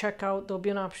the checkout, there'll be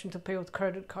an option to pay with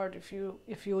credit card if you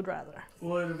would rather.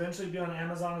 Will it eventually be on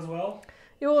Amazon as well?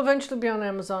 It will eventually be on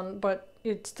Amazon, but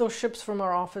it still ships from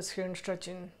our office here in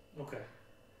Szczecin. Okay.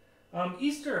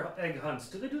 Easter egg hunts,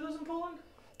 do they do those in Poland?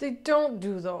 They don't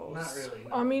do those. Not really.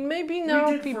 No. I mean, maybe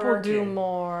now people do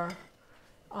more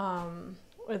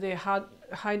where they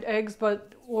hide eggs,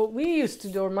 but what we used to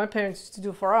do, or my parents used to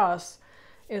do for us,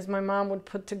 is my mom would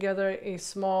put together a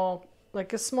small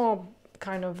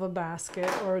kind of a basket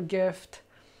or a gift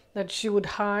that she would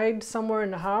hide somewhere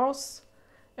in the house,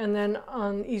 and then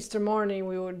on Easter morning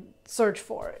we would search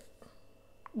for it.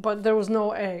 But there was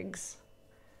no eggs.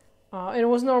 And it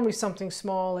was normally something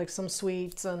small, like some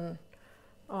sweets and,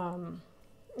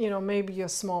 maybe a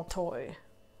small toy.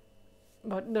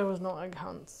 But there was no egg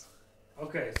hunts.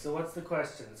 Okay, so what's the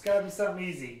question? It's got to be something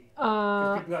easy.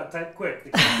 Because people got to type quick.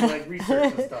 They can't do like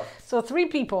research and stuff. So 3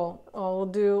 people.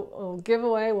 We'll give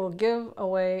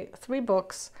away 3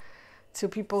 books to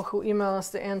people who email us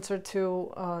the answer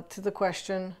to the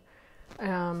question.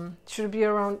 Should it be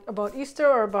about Easter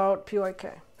or about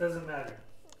PYK? Doesn't matter.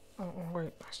 Oh,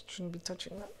 wait, I shouldn't be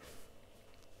touching that.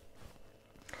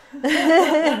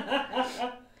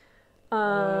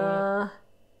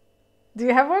 Do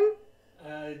you have one?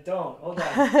 I don't. Hold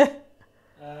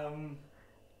on.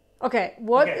 Okay,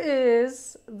 what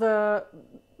is the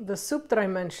soup that I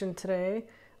mentioned today?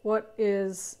 What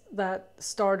is that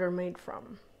starter made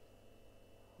from?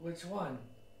 Which one?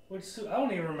 Which soup? I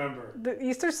don't even remember. The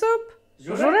Easter soup?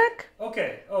 Żurek?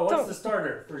 Okay. Oh, what's the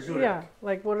starter for Żurek? Yeah,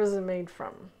 like what is it made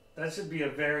from? That should be a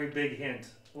very big hint.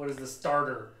 What is the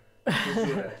starter for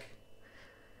Żurek?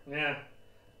 Yeah.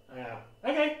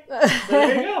 Okay. So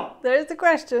there you go. There's the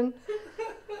question.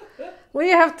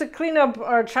 We have to clean up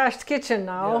our trashed kitchen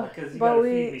now. Yeah, because you gotta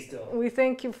feed me still. We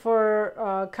thank you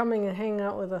for coming and hanging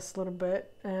out with us a little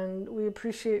bit, and we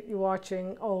appreciate you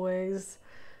watching always.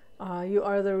 You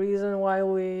are the reason why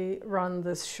we run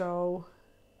this show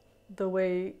the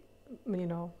way, you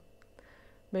know,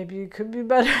 maybe you could be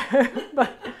better,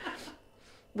 but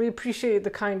we appreciate the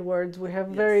kind words. We have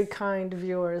very kind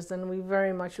viewers, and we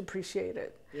very much appreciate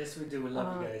it. Yes, we do. We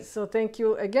love you guys. So thank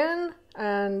you again,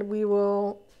 and we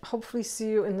will hopefully see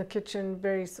you in the kitchen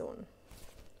very soon.